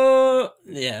 no!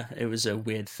 Yeah, it was a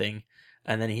weird thing.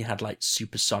 And then he had like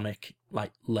supersonic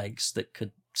like legs that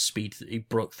could speed. He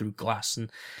broke through glass,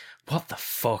 and what the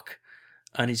fuck?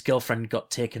 And his girlfriend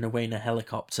got taken away in a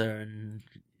helicopter, and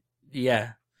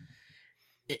yeah.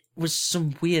 It was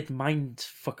some weird mind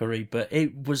fuckery, but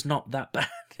it was not that bad.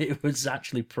 It was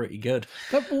actually pretty good.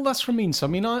 That's what I mean. So, I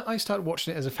mean, I started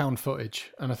watching it as a found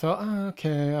footage, and I thought,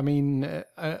 okay. I mean,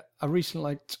 I recently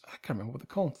liked, I can't remember what they're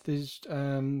called. There's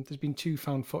been two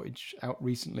found footage out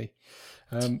recently.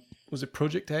 Was it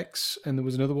Project X, and there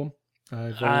was another one?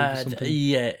 Yeah. Was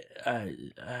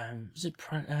it?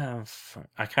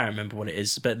 I can't remember what it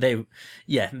is, but they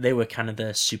were kind of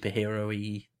the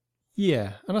superhero-y.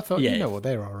 Yeah, and I thought, you know what,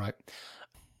 they're all right.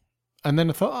 And then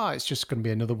I thought, it's just going to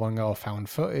be another one or found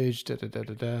footage,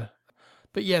 da-da-da-da-da.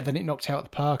 But yeah, then it knocked out the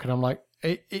park, and I'm like,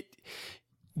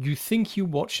 you think you're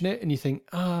watching it, and you think,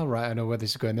 right, I know where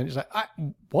this is going. Then it's like,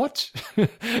 what?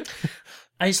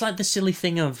 It's like the silly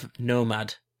thing of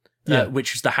Nomad,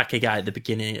 which was the hacker guy at the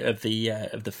beginning of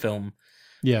the film.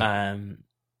 Yeah.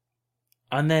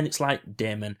 And then it's like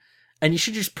Damon. And you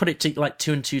should just put it to like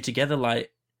two and two together,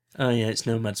 like, Oh yeah, it's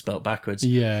Nomad spelled backwards.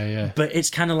 Yeah, yeah. But it's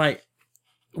kind of like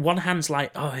one hand's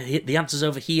like, oh, the answer's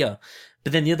over here,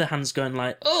 but then the other hand's going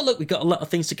like, oh, look, we've got a lot of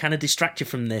things to kind of distract you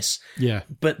from this. Yeah.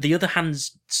 But the other hand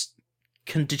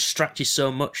can distract you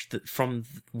so much that from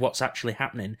what's actually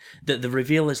happening that the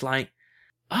reveal is like,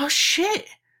 oh shit.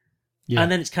 Yeah.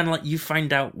 And then it's kind of like you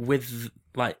find out with,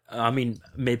 like, I mean,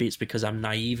 maybe it's because I'm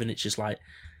naive and it's just like,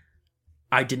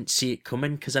 I didn't see it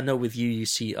coming, because I know with you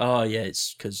see, oh yeah,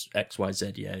 it's because X, Y,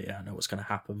 Z, yeah, I know what's going to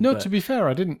happen. No, but, to be fair,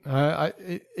 I didn't.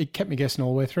 It kept me guessing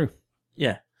all the way through.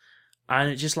 yeah. And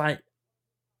it's just like,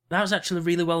 that was actually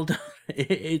really well done.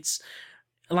 It's,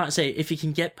 like I say, if you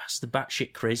can get past the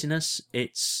batshit craziness,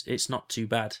 it's not too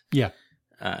bad. Yeah.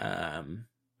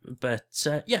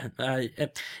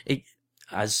 It,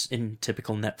 as in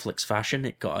typical Netflix fashion,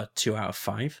 it got a 2 out of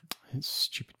 5. It's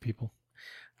stupid people.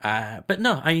 But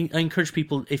no, I encourage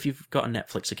people, if you've got a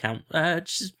Netflix account,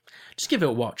 just give it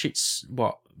a watch. It's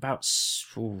about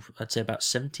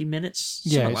 70 minutes.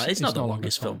 Yeah, Like it's not the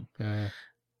longest at all. film. Yeah.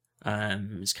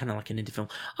 It's kind of like an indie film.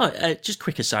 Oh, just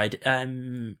quick aside.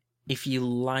 If you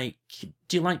like,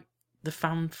 do you like the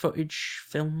found footage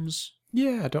films?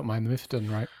 Yeah, I don't mind them if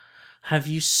done right. Have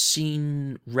you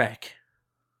seen Wreck?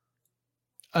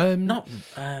 Rec. No,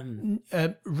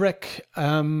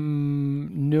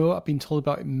 I've been told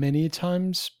about it many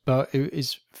times, but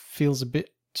it feels a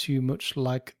bit too much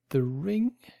like The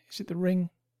Ring. Is it The Ring?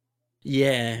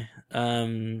 Yeah.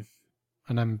 And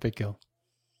I'm a big girl.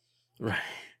 Right.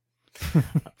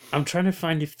 I'm trying to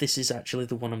find if this is actually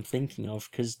the one I'm thinking of,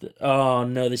 because oh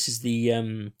no, this is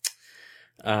the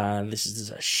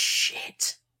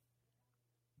shit.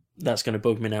 That's going to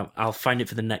bug me now. I'll find it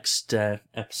for the next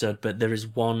episode, but there is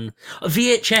one... Oh,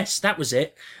 VHS, that was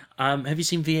it. Have you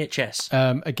seen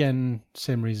VHS? Again,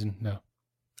 same reason, no.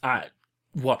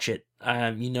 Watch it.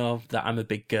 You know that I'm a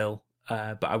big girl,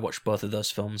 but I watched both of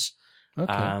those films.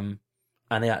 Okay. And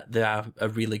they are a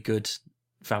really good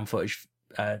found footage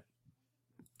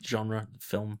genre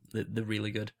film. They're really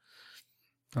good.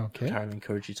 Okay. I highly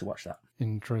encourage you to watch that.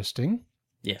 Interesting.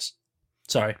 Yes.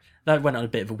 Sorry, that went on a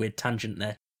bit of a weird tangent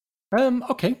there.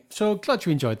 Okay, so glad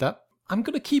you enjoyed that. I'm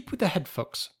going to keep with the head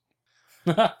fucks.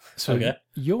 So Okay.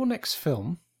 Your next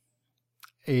film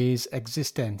is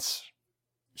Existence.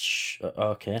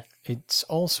 Okay. It's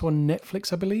also on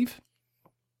Netflix, I believe.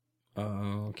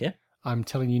 Okay. I'm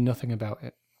telling you nothing about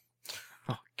it.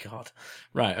 Oh, God.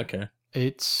 Right, okay.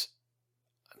 It's...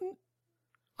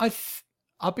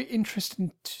 I'll be interested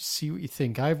to see what you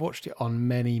think. I've watched it on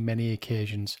many, many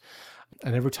occasions.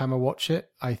 And every time I watch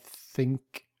it, I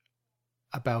think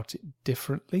about it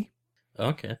differently.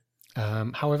 Okay.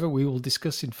 However, we will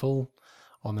discuss in full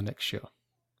on the next show.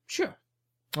 Sure.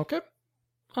 Okay?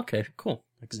 Okay, cool.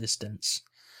 Existence.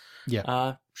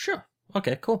 Yeah. Sure.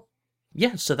 Okay, cool.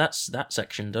 Yeah, so that's that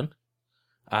section done.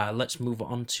 Let's move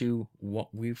on to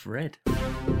what we've read.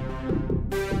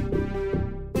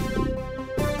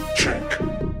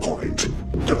 Checkpoint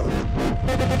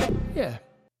done. Yeah.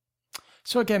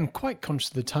 So again, quite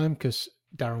conscious of the time because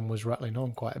Darren was rattling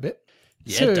on quite a bit.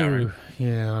 Yeah, So, Darren.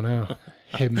 Yeah, I know.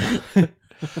 Him.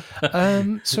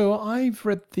 So I've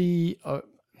read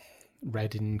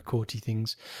read in quotey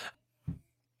things.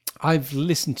 I've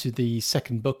listened to the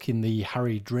second book in the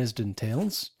Harry Dresden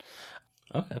Tales,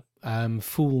 Okay.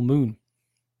 Full Moon.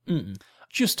 Mm.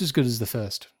 Just as good as the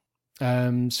first.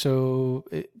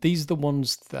 These are the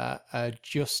ones that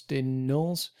Justin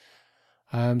Knowles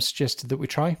suggested that we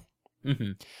try.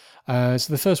 Mm-hmm.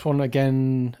 So the first one,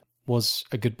 again, was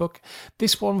a good book.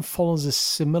 This one follows a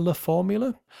similar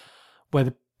formula, where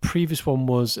the previous one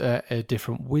was a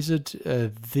different wizard.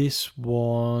 This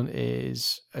one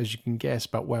is, as you can guess,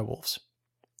 about werewolves.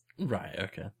 Right,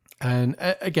 okay. And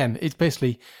again, it's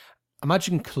basically,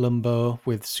 imagine Columbo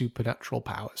with supernatural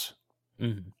powers.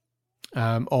 Mm-hmm.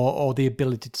 Or the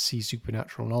ability to see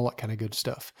supernatural and all that kind of good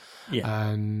stuff. Yeah.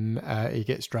 And he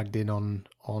gets dragged in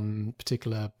on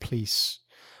particular police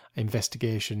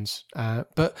investigations.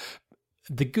 But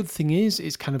the good thing is,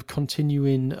 it's kind of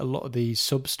continuing a lot of the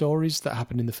sub-stories that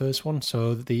happened in the first one.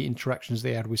 So the interactions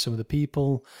they had with some of the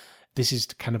people, this is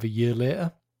kind of a year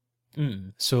later.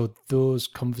 Mm. So those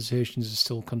conversations are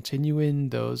still continuing.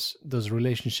 Those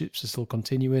relationships are still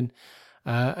continuing.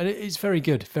 And it's very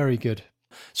good, very good.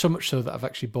 So much so that I've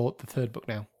actually bought the third book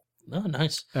now. Oh,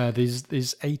 nice.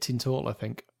 There's 8 in total, I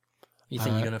think. You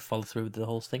think you're going to follow through with the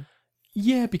whole thing?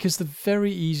 Yeah, because they're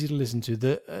very easy to listen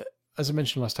to. As I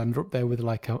mentioned last time, they're up there with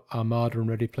like Armada and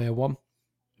Ready Player One.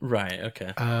 Right,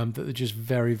 okay. That they're just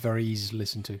very, very easy to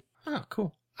listen to. Oh,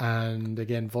 cool. And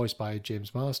again, voiced by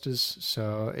James Masters,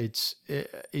 so he's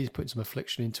putting some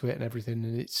affliction into it and everything,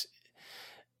 and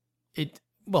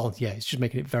well, yeah, it's just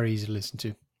making it very easy to listen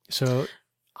to. So,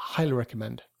 highly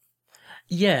recommend.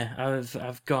 Yeah,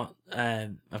 I've got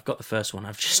the first one.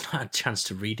 I've just not had a chance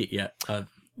to read it yet.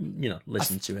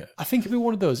 Listen to it. I think it'll be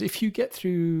one of those. If you get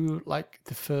through like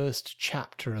the first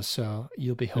chapter or so,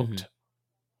 you'll be hooked.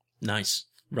 Nice.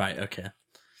 Right. Okay.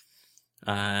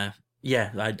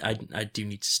 Yeah, I do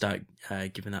need to start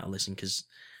giving that a listen because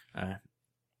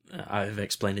I've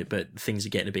explained it, but things are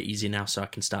getting a bit easier now, so I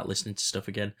can start listening to stuff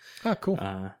again. Ah, cool.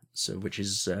 So which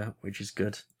is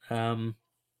good.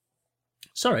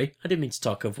 Sorry, I didn't mean to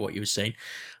talk over what you were saying.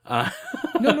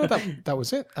 No, that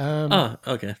was it. Oh,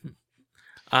 okay.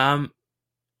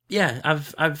 Yeah,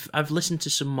 I've listened to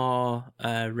some more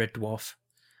Red Dwarf.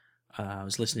 I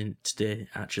was listening today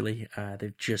actually.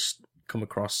 They've just come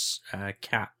across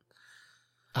Cat.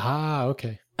 Ah,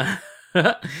 okay.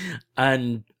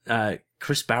 And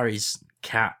Chris Barry's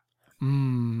Cat.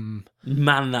 Man,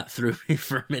 that threw me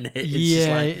for a minute.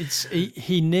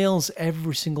 He nails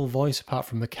every single voice apart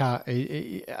from the cat.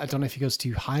 I don't know if he goes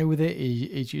too high with it.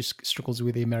 He just struggles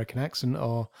with the American accent,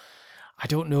 or I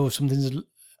don't know, something's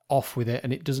off with it,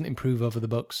 and it doesn't improve over the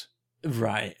books.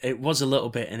 Right, it was a little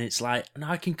bit, and it's like, no,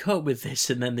 I can cope with this,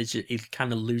 and then he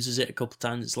kind of loses it a couple of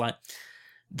times. It's like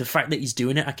the fact that he's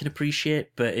doing it, I can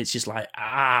appreciate, but it's just like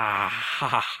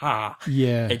ha.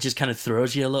 Yeah, it just kind of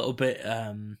throws you a little bit.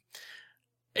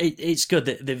 It's good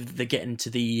that they're getting to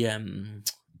the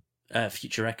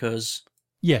future echoes.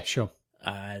 Yeah, sure.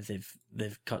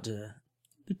 They've got to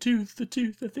the tooth.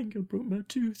 I think I broke my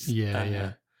tooth.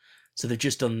 Yeah. So they've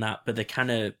just done that, but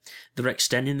they're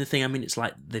extending the thing. I mean, it's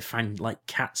like they find like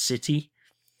Cat City.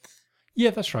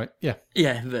 Yeah, that's right. Yeah.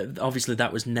 Yeah, but obviously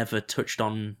that was never touched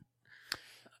on.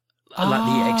 Like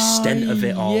the extent of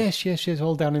it all. Yes.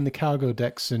 All down in the cargo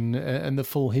decks and the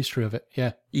full history of it.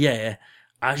 Yeah. Yeah.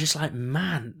 I was just like,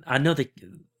 man, I know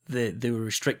they were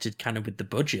restricted kind of with the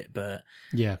budget, but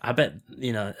yeah, I bet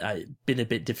it's been a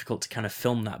bit difficult to kind of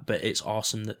film that. But it's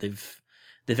awesome that they've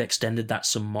extended that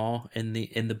some more in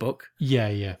the book.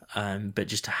 Yeah. But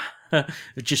just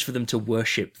for them to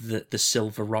worship the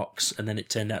silver rocks, and then it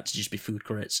turned out to just be food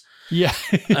crates. Yeah.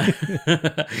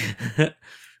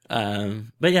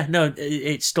 But yeah, no,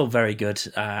 it's still very good.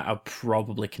 I'll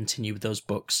probably continue with those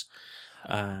books.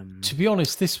 To be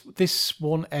honest, this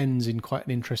one ends in quite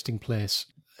an interesting place.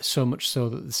 So much so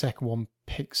that the second one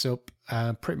picks up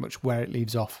pretty much where it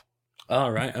leaves off. Oh,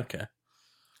 right, okay.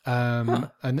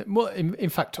 And well, in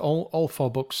fact, all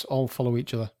four books all follow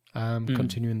each other,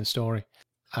 continuing the story.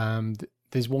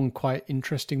 There's one quite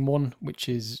interesting one, which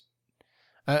is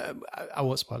I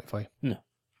won't spoil it for you. No,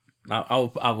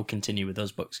 I will continue with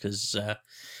those books because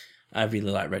I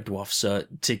really like Red Dwarf. So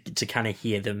to kind of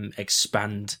hear them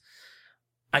expand,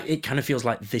 it kind of feels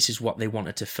like this is what they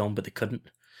wanted to film, but they couldn't.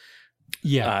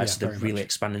 Yeah, so they're really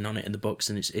expanding on it in the books,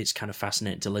 and it's kind of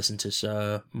fascinating to listen to.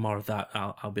 So more of that,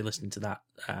 I'll be listening to that,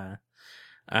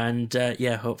 and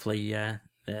hopefully the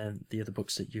other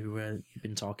books that you've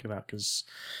been talking about, because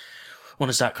I want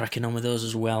to start cracking on with those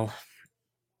as well.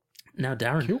 Now,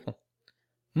 Darren, cool.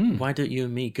 Why don't you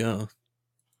and me go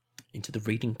into the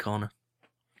reading corner?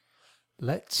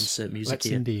 Let's insert music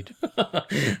here. Indeed.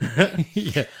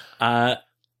 Yeah.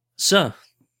 So,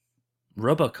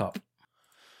 RoboCop.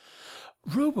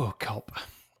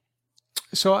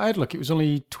 So I had a look. It was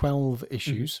only 12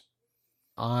 issues.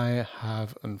 I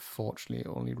have unfortunately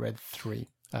only read 3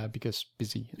 because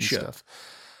busy and stuff.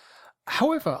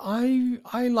 However,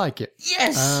 I like it.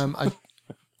 Yes.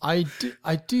 I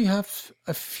do have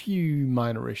a few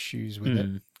minor issues with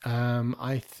it.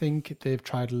 I think they've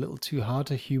tried a little too hard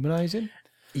to humanize him.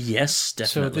 Yes,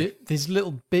 definitely. So there's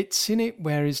little bits in it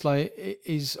where it's like it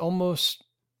is almost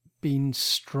being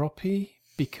stroppy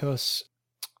because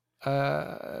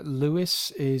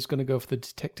Lewis is going to go for the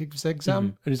detective's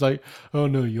exam, and he's like, "Oh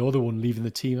no, you're the one leaving the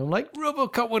team." I'm like,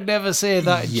 RoboCop would never say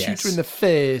that and shoot her in the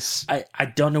face. I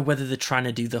don't know whether they're trying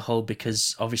to do the whole,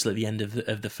 because obviously at the end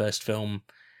of the first film,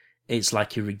 it's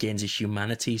like he regains his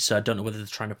humanity. So I don't know whether they're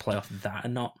trying to play off that or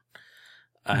not.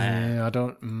 Yeah, I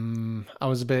don't.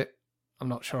 I'm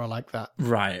not sure I like that.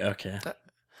 Right. Okay.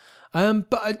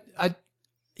 But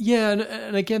yeah,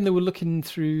 and again, they were looking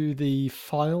through the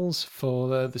files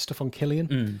for the stuff on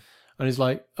Killian, and he's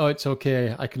like, "Oh, it's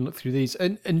okay, I can look through these,"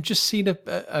 and just seeing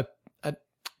a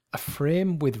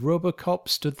frame with RoboCop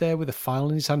stood there with a file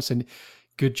in his hand saying,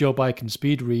 "Good job, I can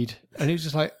speed read," and he was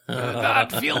just like,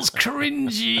 "That feels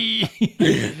cringy."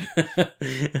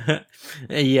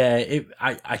 Yeah,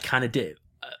 I kind of did,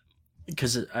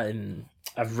 because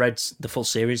I've read the full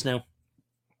series now.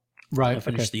 Right, I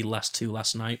finished the last 2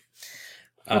 last night.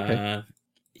 Okay.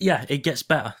 Yeah, it gets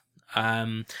better.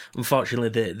 Unfortunately,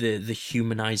 the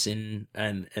humanizing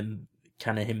and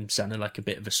kind of him sounding like a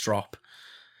bit of a strop.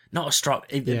 Not a strop.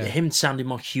 Him sounding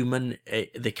more human.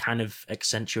 They kind of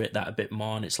accentuate that a bit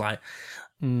more, and it's like,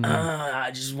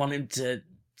 I just want him to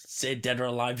say "dead or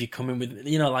alive." You're coming with,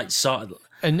 like sort of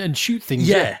and shoot things.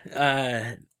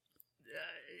 Yeah.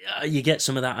 You get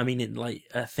some of that. I mean,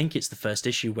 I think it's the first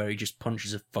issue where he just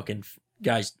punches a fucking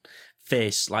guy's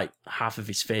face, like half of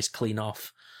his face clean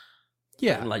off.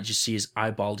 Yeah. And just see his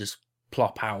eyeball just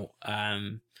plop out.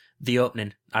 The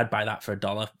opening, I'd buy that for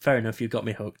 $1. Fair enough, you got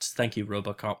me hooked. Thank you,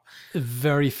 RoboCop. The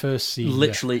very first scene.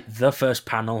 Literally, the first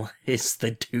panel is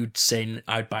the dude saying,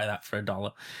 I'd buy that for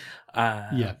 $1.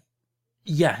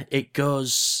 Yeah, it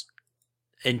goes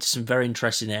into some very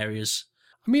interesting areas.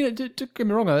 I mean, don't get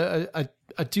me wrong,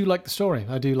 I do like the story.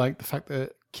 I do like the fact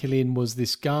that Killian was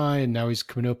this guy and now he's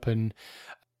coming up and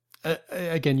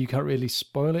again, you can't really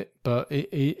spoil it, but it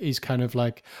is kind of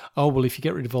like, oh, well, if you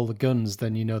get rid of all the guns,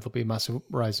 then there'll be a massive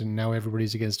uprising. Now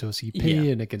everybody's against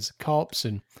OCP and against the cops.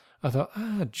 And I thought,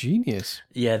 genius.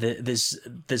 Yeah, there's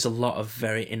a lot of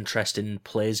very interesting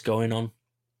plays going on.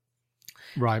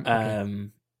 Right. Okay.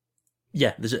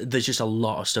 Yeah, there's just a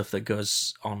lot of stuff that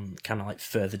goes on kind of like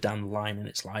further down the line, and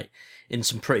it's like in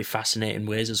some pretty fascinating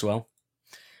ways as well.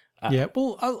 Yeah,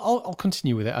 well, I'll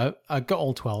continue with it. I got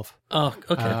all 12. Oh,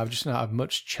 okay. I've just not had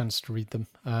much chance to read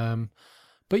them.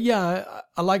 But yeah,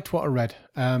 I liked what I read.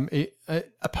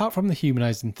 Apart from the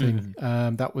humanizing thing,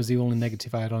 that was the only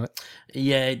negative I had on it.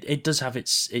 Yeah, it does have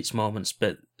its moments,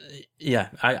 but yeah,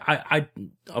 I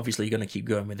obviously going to keep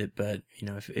going with it. But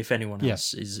if anyone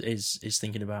else is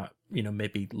thinking about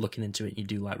maybe looking into it, and you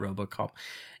do like RoboCop,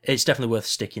 it's definitely worth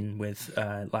sticking with.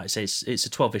 Like I say, it's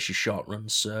a 12-issue short run,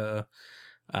 so.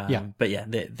 But yeah,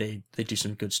 they do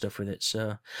some good stuff with it.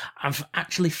 So I've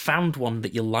actually found one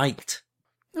that you liked.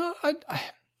 No,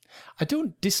 I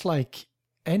don't dislike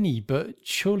any, but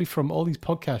surely from all these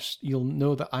podcasts, you'll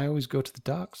know that I always go to the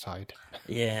dark side.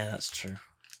 Yeah, that's true.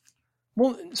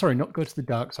 Well, sorry, not go to the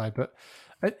dark side, but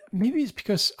maybe it's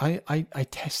because I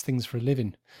test things for a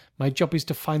living. My job is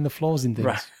to find the flaws in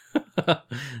things. Right.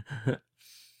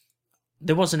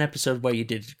 There was an episode where you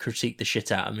did critique the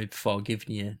shit out of me before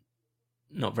giving you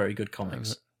not very good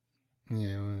comics.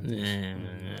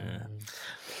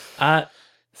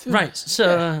 Right,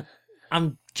 so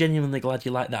I'm genuinely glad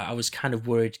you like that. I was kind of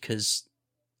worried because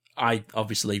I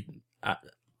obviously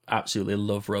absolutely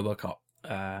love RoboCop.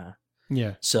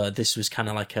 So this was kind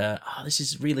of like this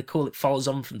is really cool. It follows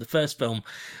on from the first film.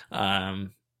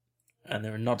 And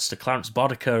there are nods to Clarence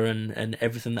Boddicker and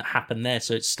everything that happened there.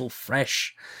 So it's still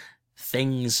fresh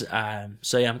things.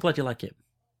 So yeah, I'm glad you like it.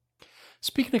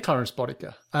 Speaking of Clarence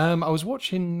Boddicker, I was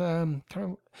watching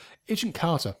Agent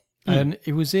Carter, and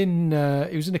it was in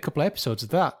a couple of episodes of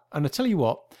that. And I tell you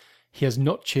what, he has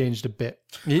not changed a bit.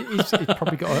 He's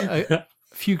probably got a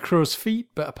few crow's feet,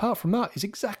 but apart from that, he's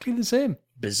exactly the same.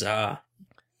 Bizarre.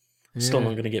 Still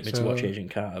not going to get me to watch Agent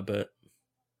Carter, but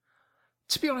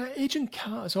to be honest, Agent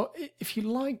Carter. So if you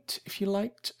liked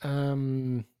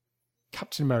Captain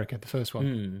America, the first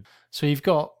one, so you've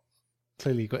got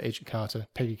Agent Carter,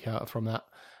 Peggy Carter from that.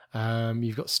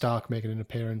 You've got Stark making an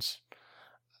appearance,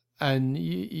 and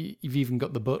you've even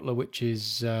got the butler, which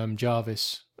is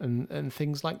Jarvis, and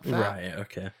things like that. Right.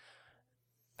 Okay.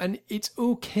 And it's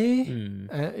okay.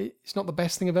 It's not the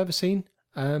best thing I've ever seen,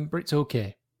 but it's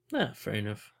okay. Yeah, fair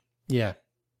enough. Yeah.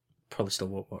 Probably still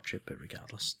won't watch it, but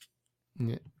regardless.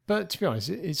 Yeah. But to be honest,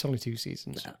 it's only 2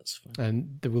 seasons. That's fine.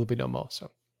 And there will be no more, so.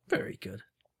 Very good.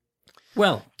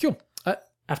 Well, cool.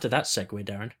 After that segue,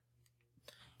 Darren,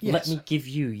 yes. Let me give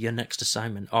you your next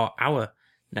assignment, or our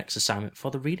next assignment for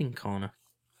the reading corner.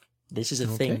 This is a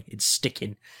thing. It's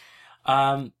sticking.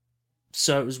 So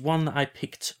it was one that I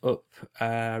picked up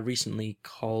recently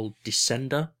called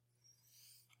Descender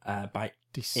by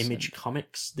Image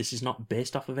Comics. This is not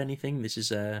based off of anything. This is,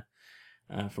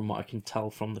 from what I can tell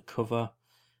from the cover,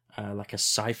 like a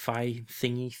sci-fi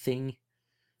thingy thing.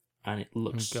 And it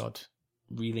looks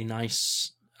really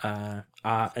nice.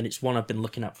 And it's one I've been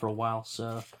looking at for a while,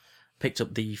 so picked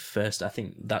up the first. I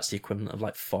think that's the equivalent of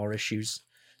like 4 issues,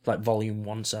 like volume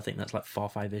 1. So I think that's like 4 or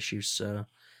 5 issues. So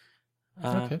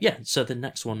yeah. So the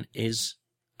next one is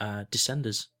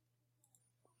Descenders.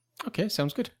 Okay,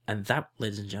 sounds good. And that,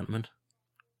 ladies and gentlemen,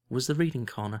 was the reading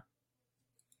corner.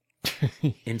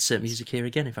 Insert music here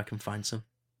again if I can find some.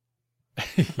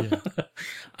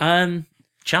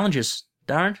 Challenges,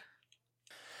 Darren.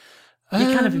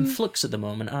 You're kind of in flux at the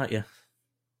moment, aren't you?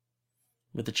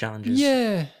 With the challenges.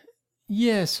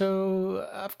 Yeah. So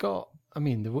I've got. I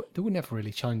mean, there were never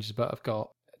really challenges, but I've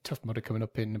got Tough Mudder coming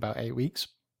up in about 8 weeks.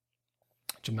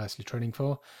 gymnastically training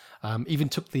for. Even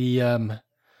took the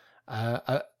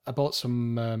I bought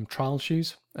some trial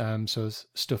shoes, so it's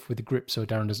stuff with the grip so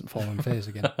Darren doesn't fall on the face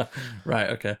again. Right,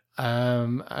 okay.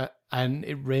 And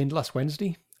it rained last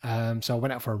Wednesday, so I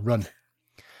went out for a run.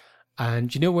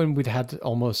 And you know when we'd had there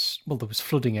was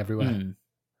flooding everywhere.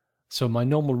 So my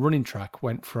normal running track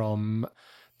went from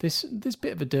this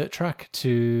bit of a dirt track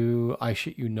to, I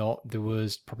shit you not, there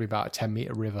was probably about a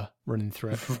 10-meter river running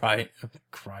through it. Right. Oh,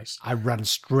 Christ. I ran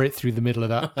straight through the middle of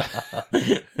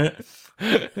that.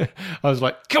 I was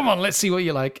like, come on, let's see what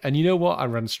you like. And you know what? I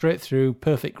ran straight through,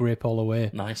 perfect grip all the way.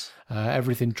 Nice.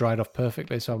 Everything dried off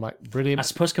perfectly. So I'm like, brilliant. I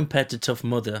suppose compared to Tough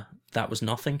Mudder, that was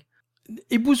nothing.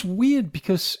 It was weird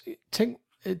because take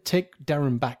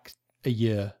Darren back a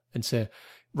year and say,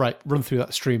 right, run through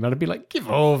that stream. And I'd be like, give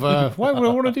over. Why would I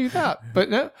want to do that? But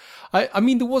no, I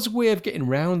mean, there was a way of getting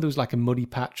around. There was like a muddy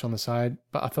patch on the side.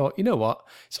 But I thought, you know what?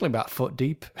 It's only about a foot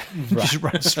deep. Just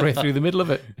ran straight through the middle of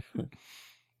it.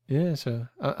 Yeah, so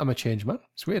I'm a changed man.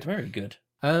 It's weird. Very good.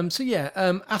 So yeah,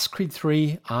 Assassin's Creed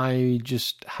 3, I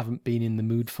just haven't been in the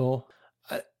mood for.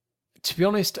 To be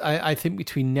honest, I think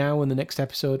between now and the next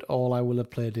episode, all I will have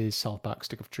played is South Park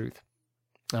Stick of Truth.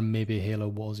 And maybe Halo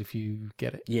Wars if you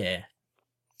get it. Yeah.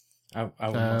 I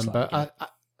would most likely but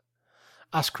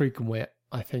Assassin's Creed can wait,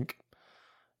 I think.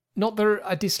 Not that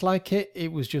I dislike it,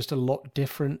 it was just a lot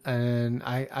different, and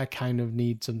I kind of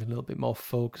need something a little bit more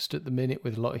focused at the minute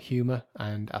with a lot of humour,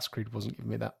 and Assassin's Creed wasn't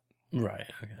giving me that. Right,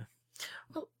 okay.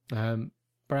 Well,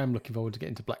 but I'm looking forward to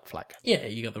getting to Black Flag. yeah,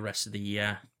 you got the rest of the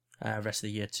year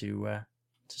to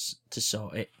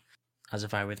sort it, as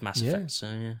if I with Mass Effect,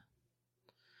 so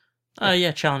yeah.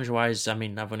 Yeah, challenge-wise, I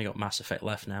mean, I've only got Mass Effect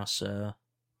left now, so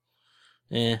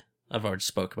yeah, I've already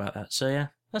spoke about that, so yeah,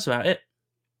 that's about it.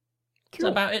 Cool. Is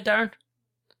that about it, Darren?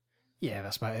 Yeah,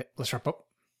 that's about it. Let's wrap up.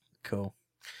 Cool.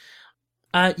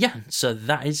 Yeah, so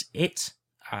that is it.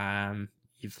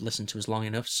 You've listened to us long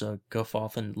enough, so go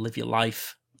forth and live your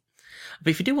life.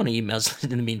 But if you do want to email us in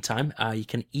the meantime, you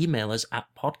can email us at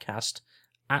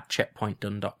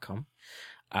podcast@checkpointdone.com.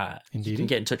 You can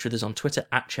get in touch with us on Twitter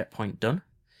 @checkpointdone.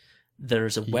 There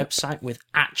is a website with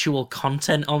actual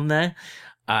content on there.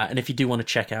 And if you do want to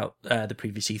check out the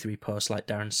previous E3 posts, like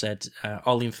Darren said,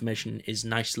 all the information is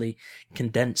nicely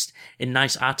condensed in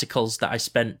nice articles that I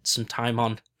spent some time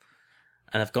on.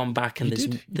 And I've gone back and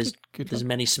there's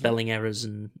many spelling errors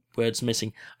and words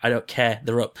missing. I don't care.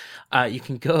 They're up. You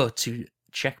can go to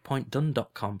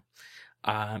checkpointdone.com.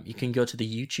 You can go to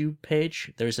the YouTube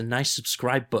page. There is a nice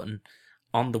subscribe button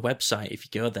on the website if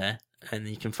you go there. And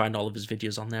you can find all of his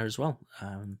videos on there as well.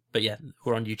 But yeah,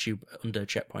 we're on YouTube under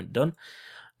Checkpoint Done.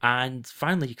 And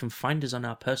finally, you can find us on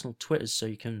our personal Twitters, so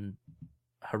you can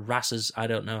harass us. I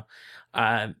don't know.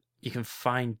 You can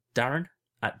find Darren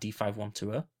at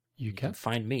D5120. You can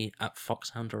find me at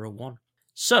Foxhound01.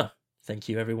 So, thank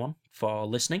you everyone for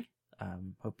listening.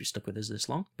 Hope you stuck with us this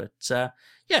long. But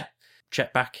yeah,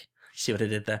 check back. See what I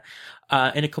did there.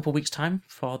 In a couple of weeks' time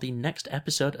for the next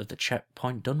episode of the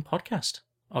Checkpoint Done podcast.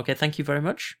 Okay, thank you very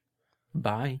much.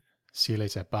 Bye. See you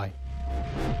later. Bye.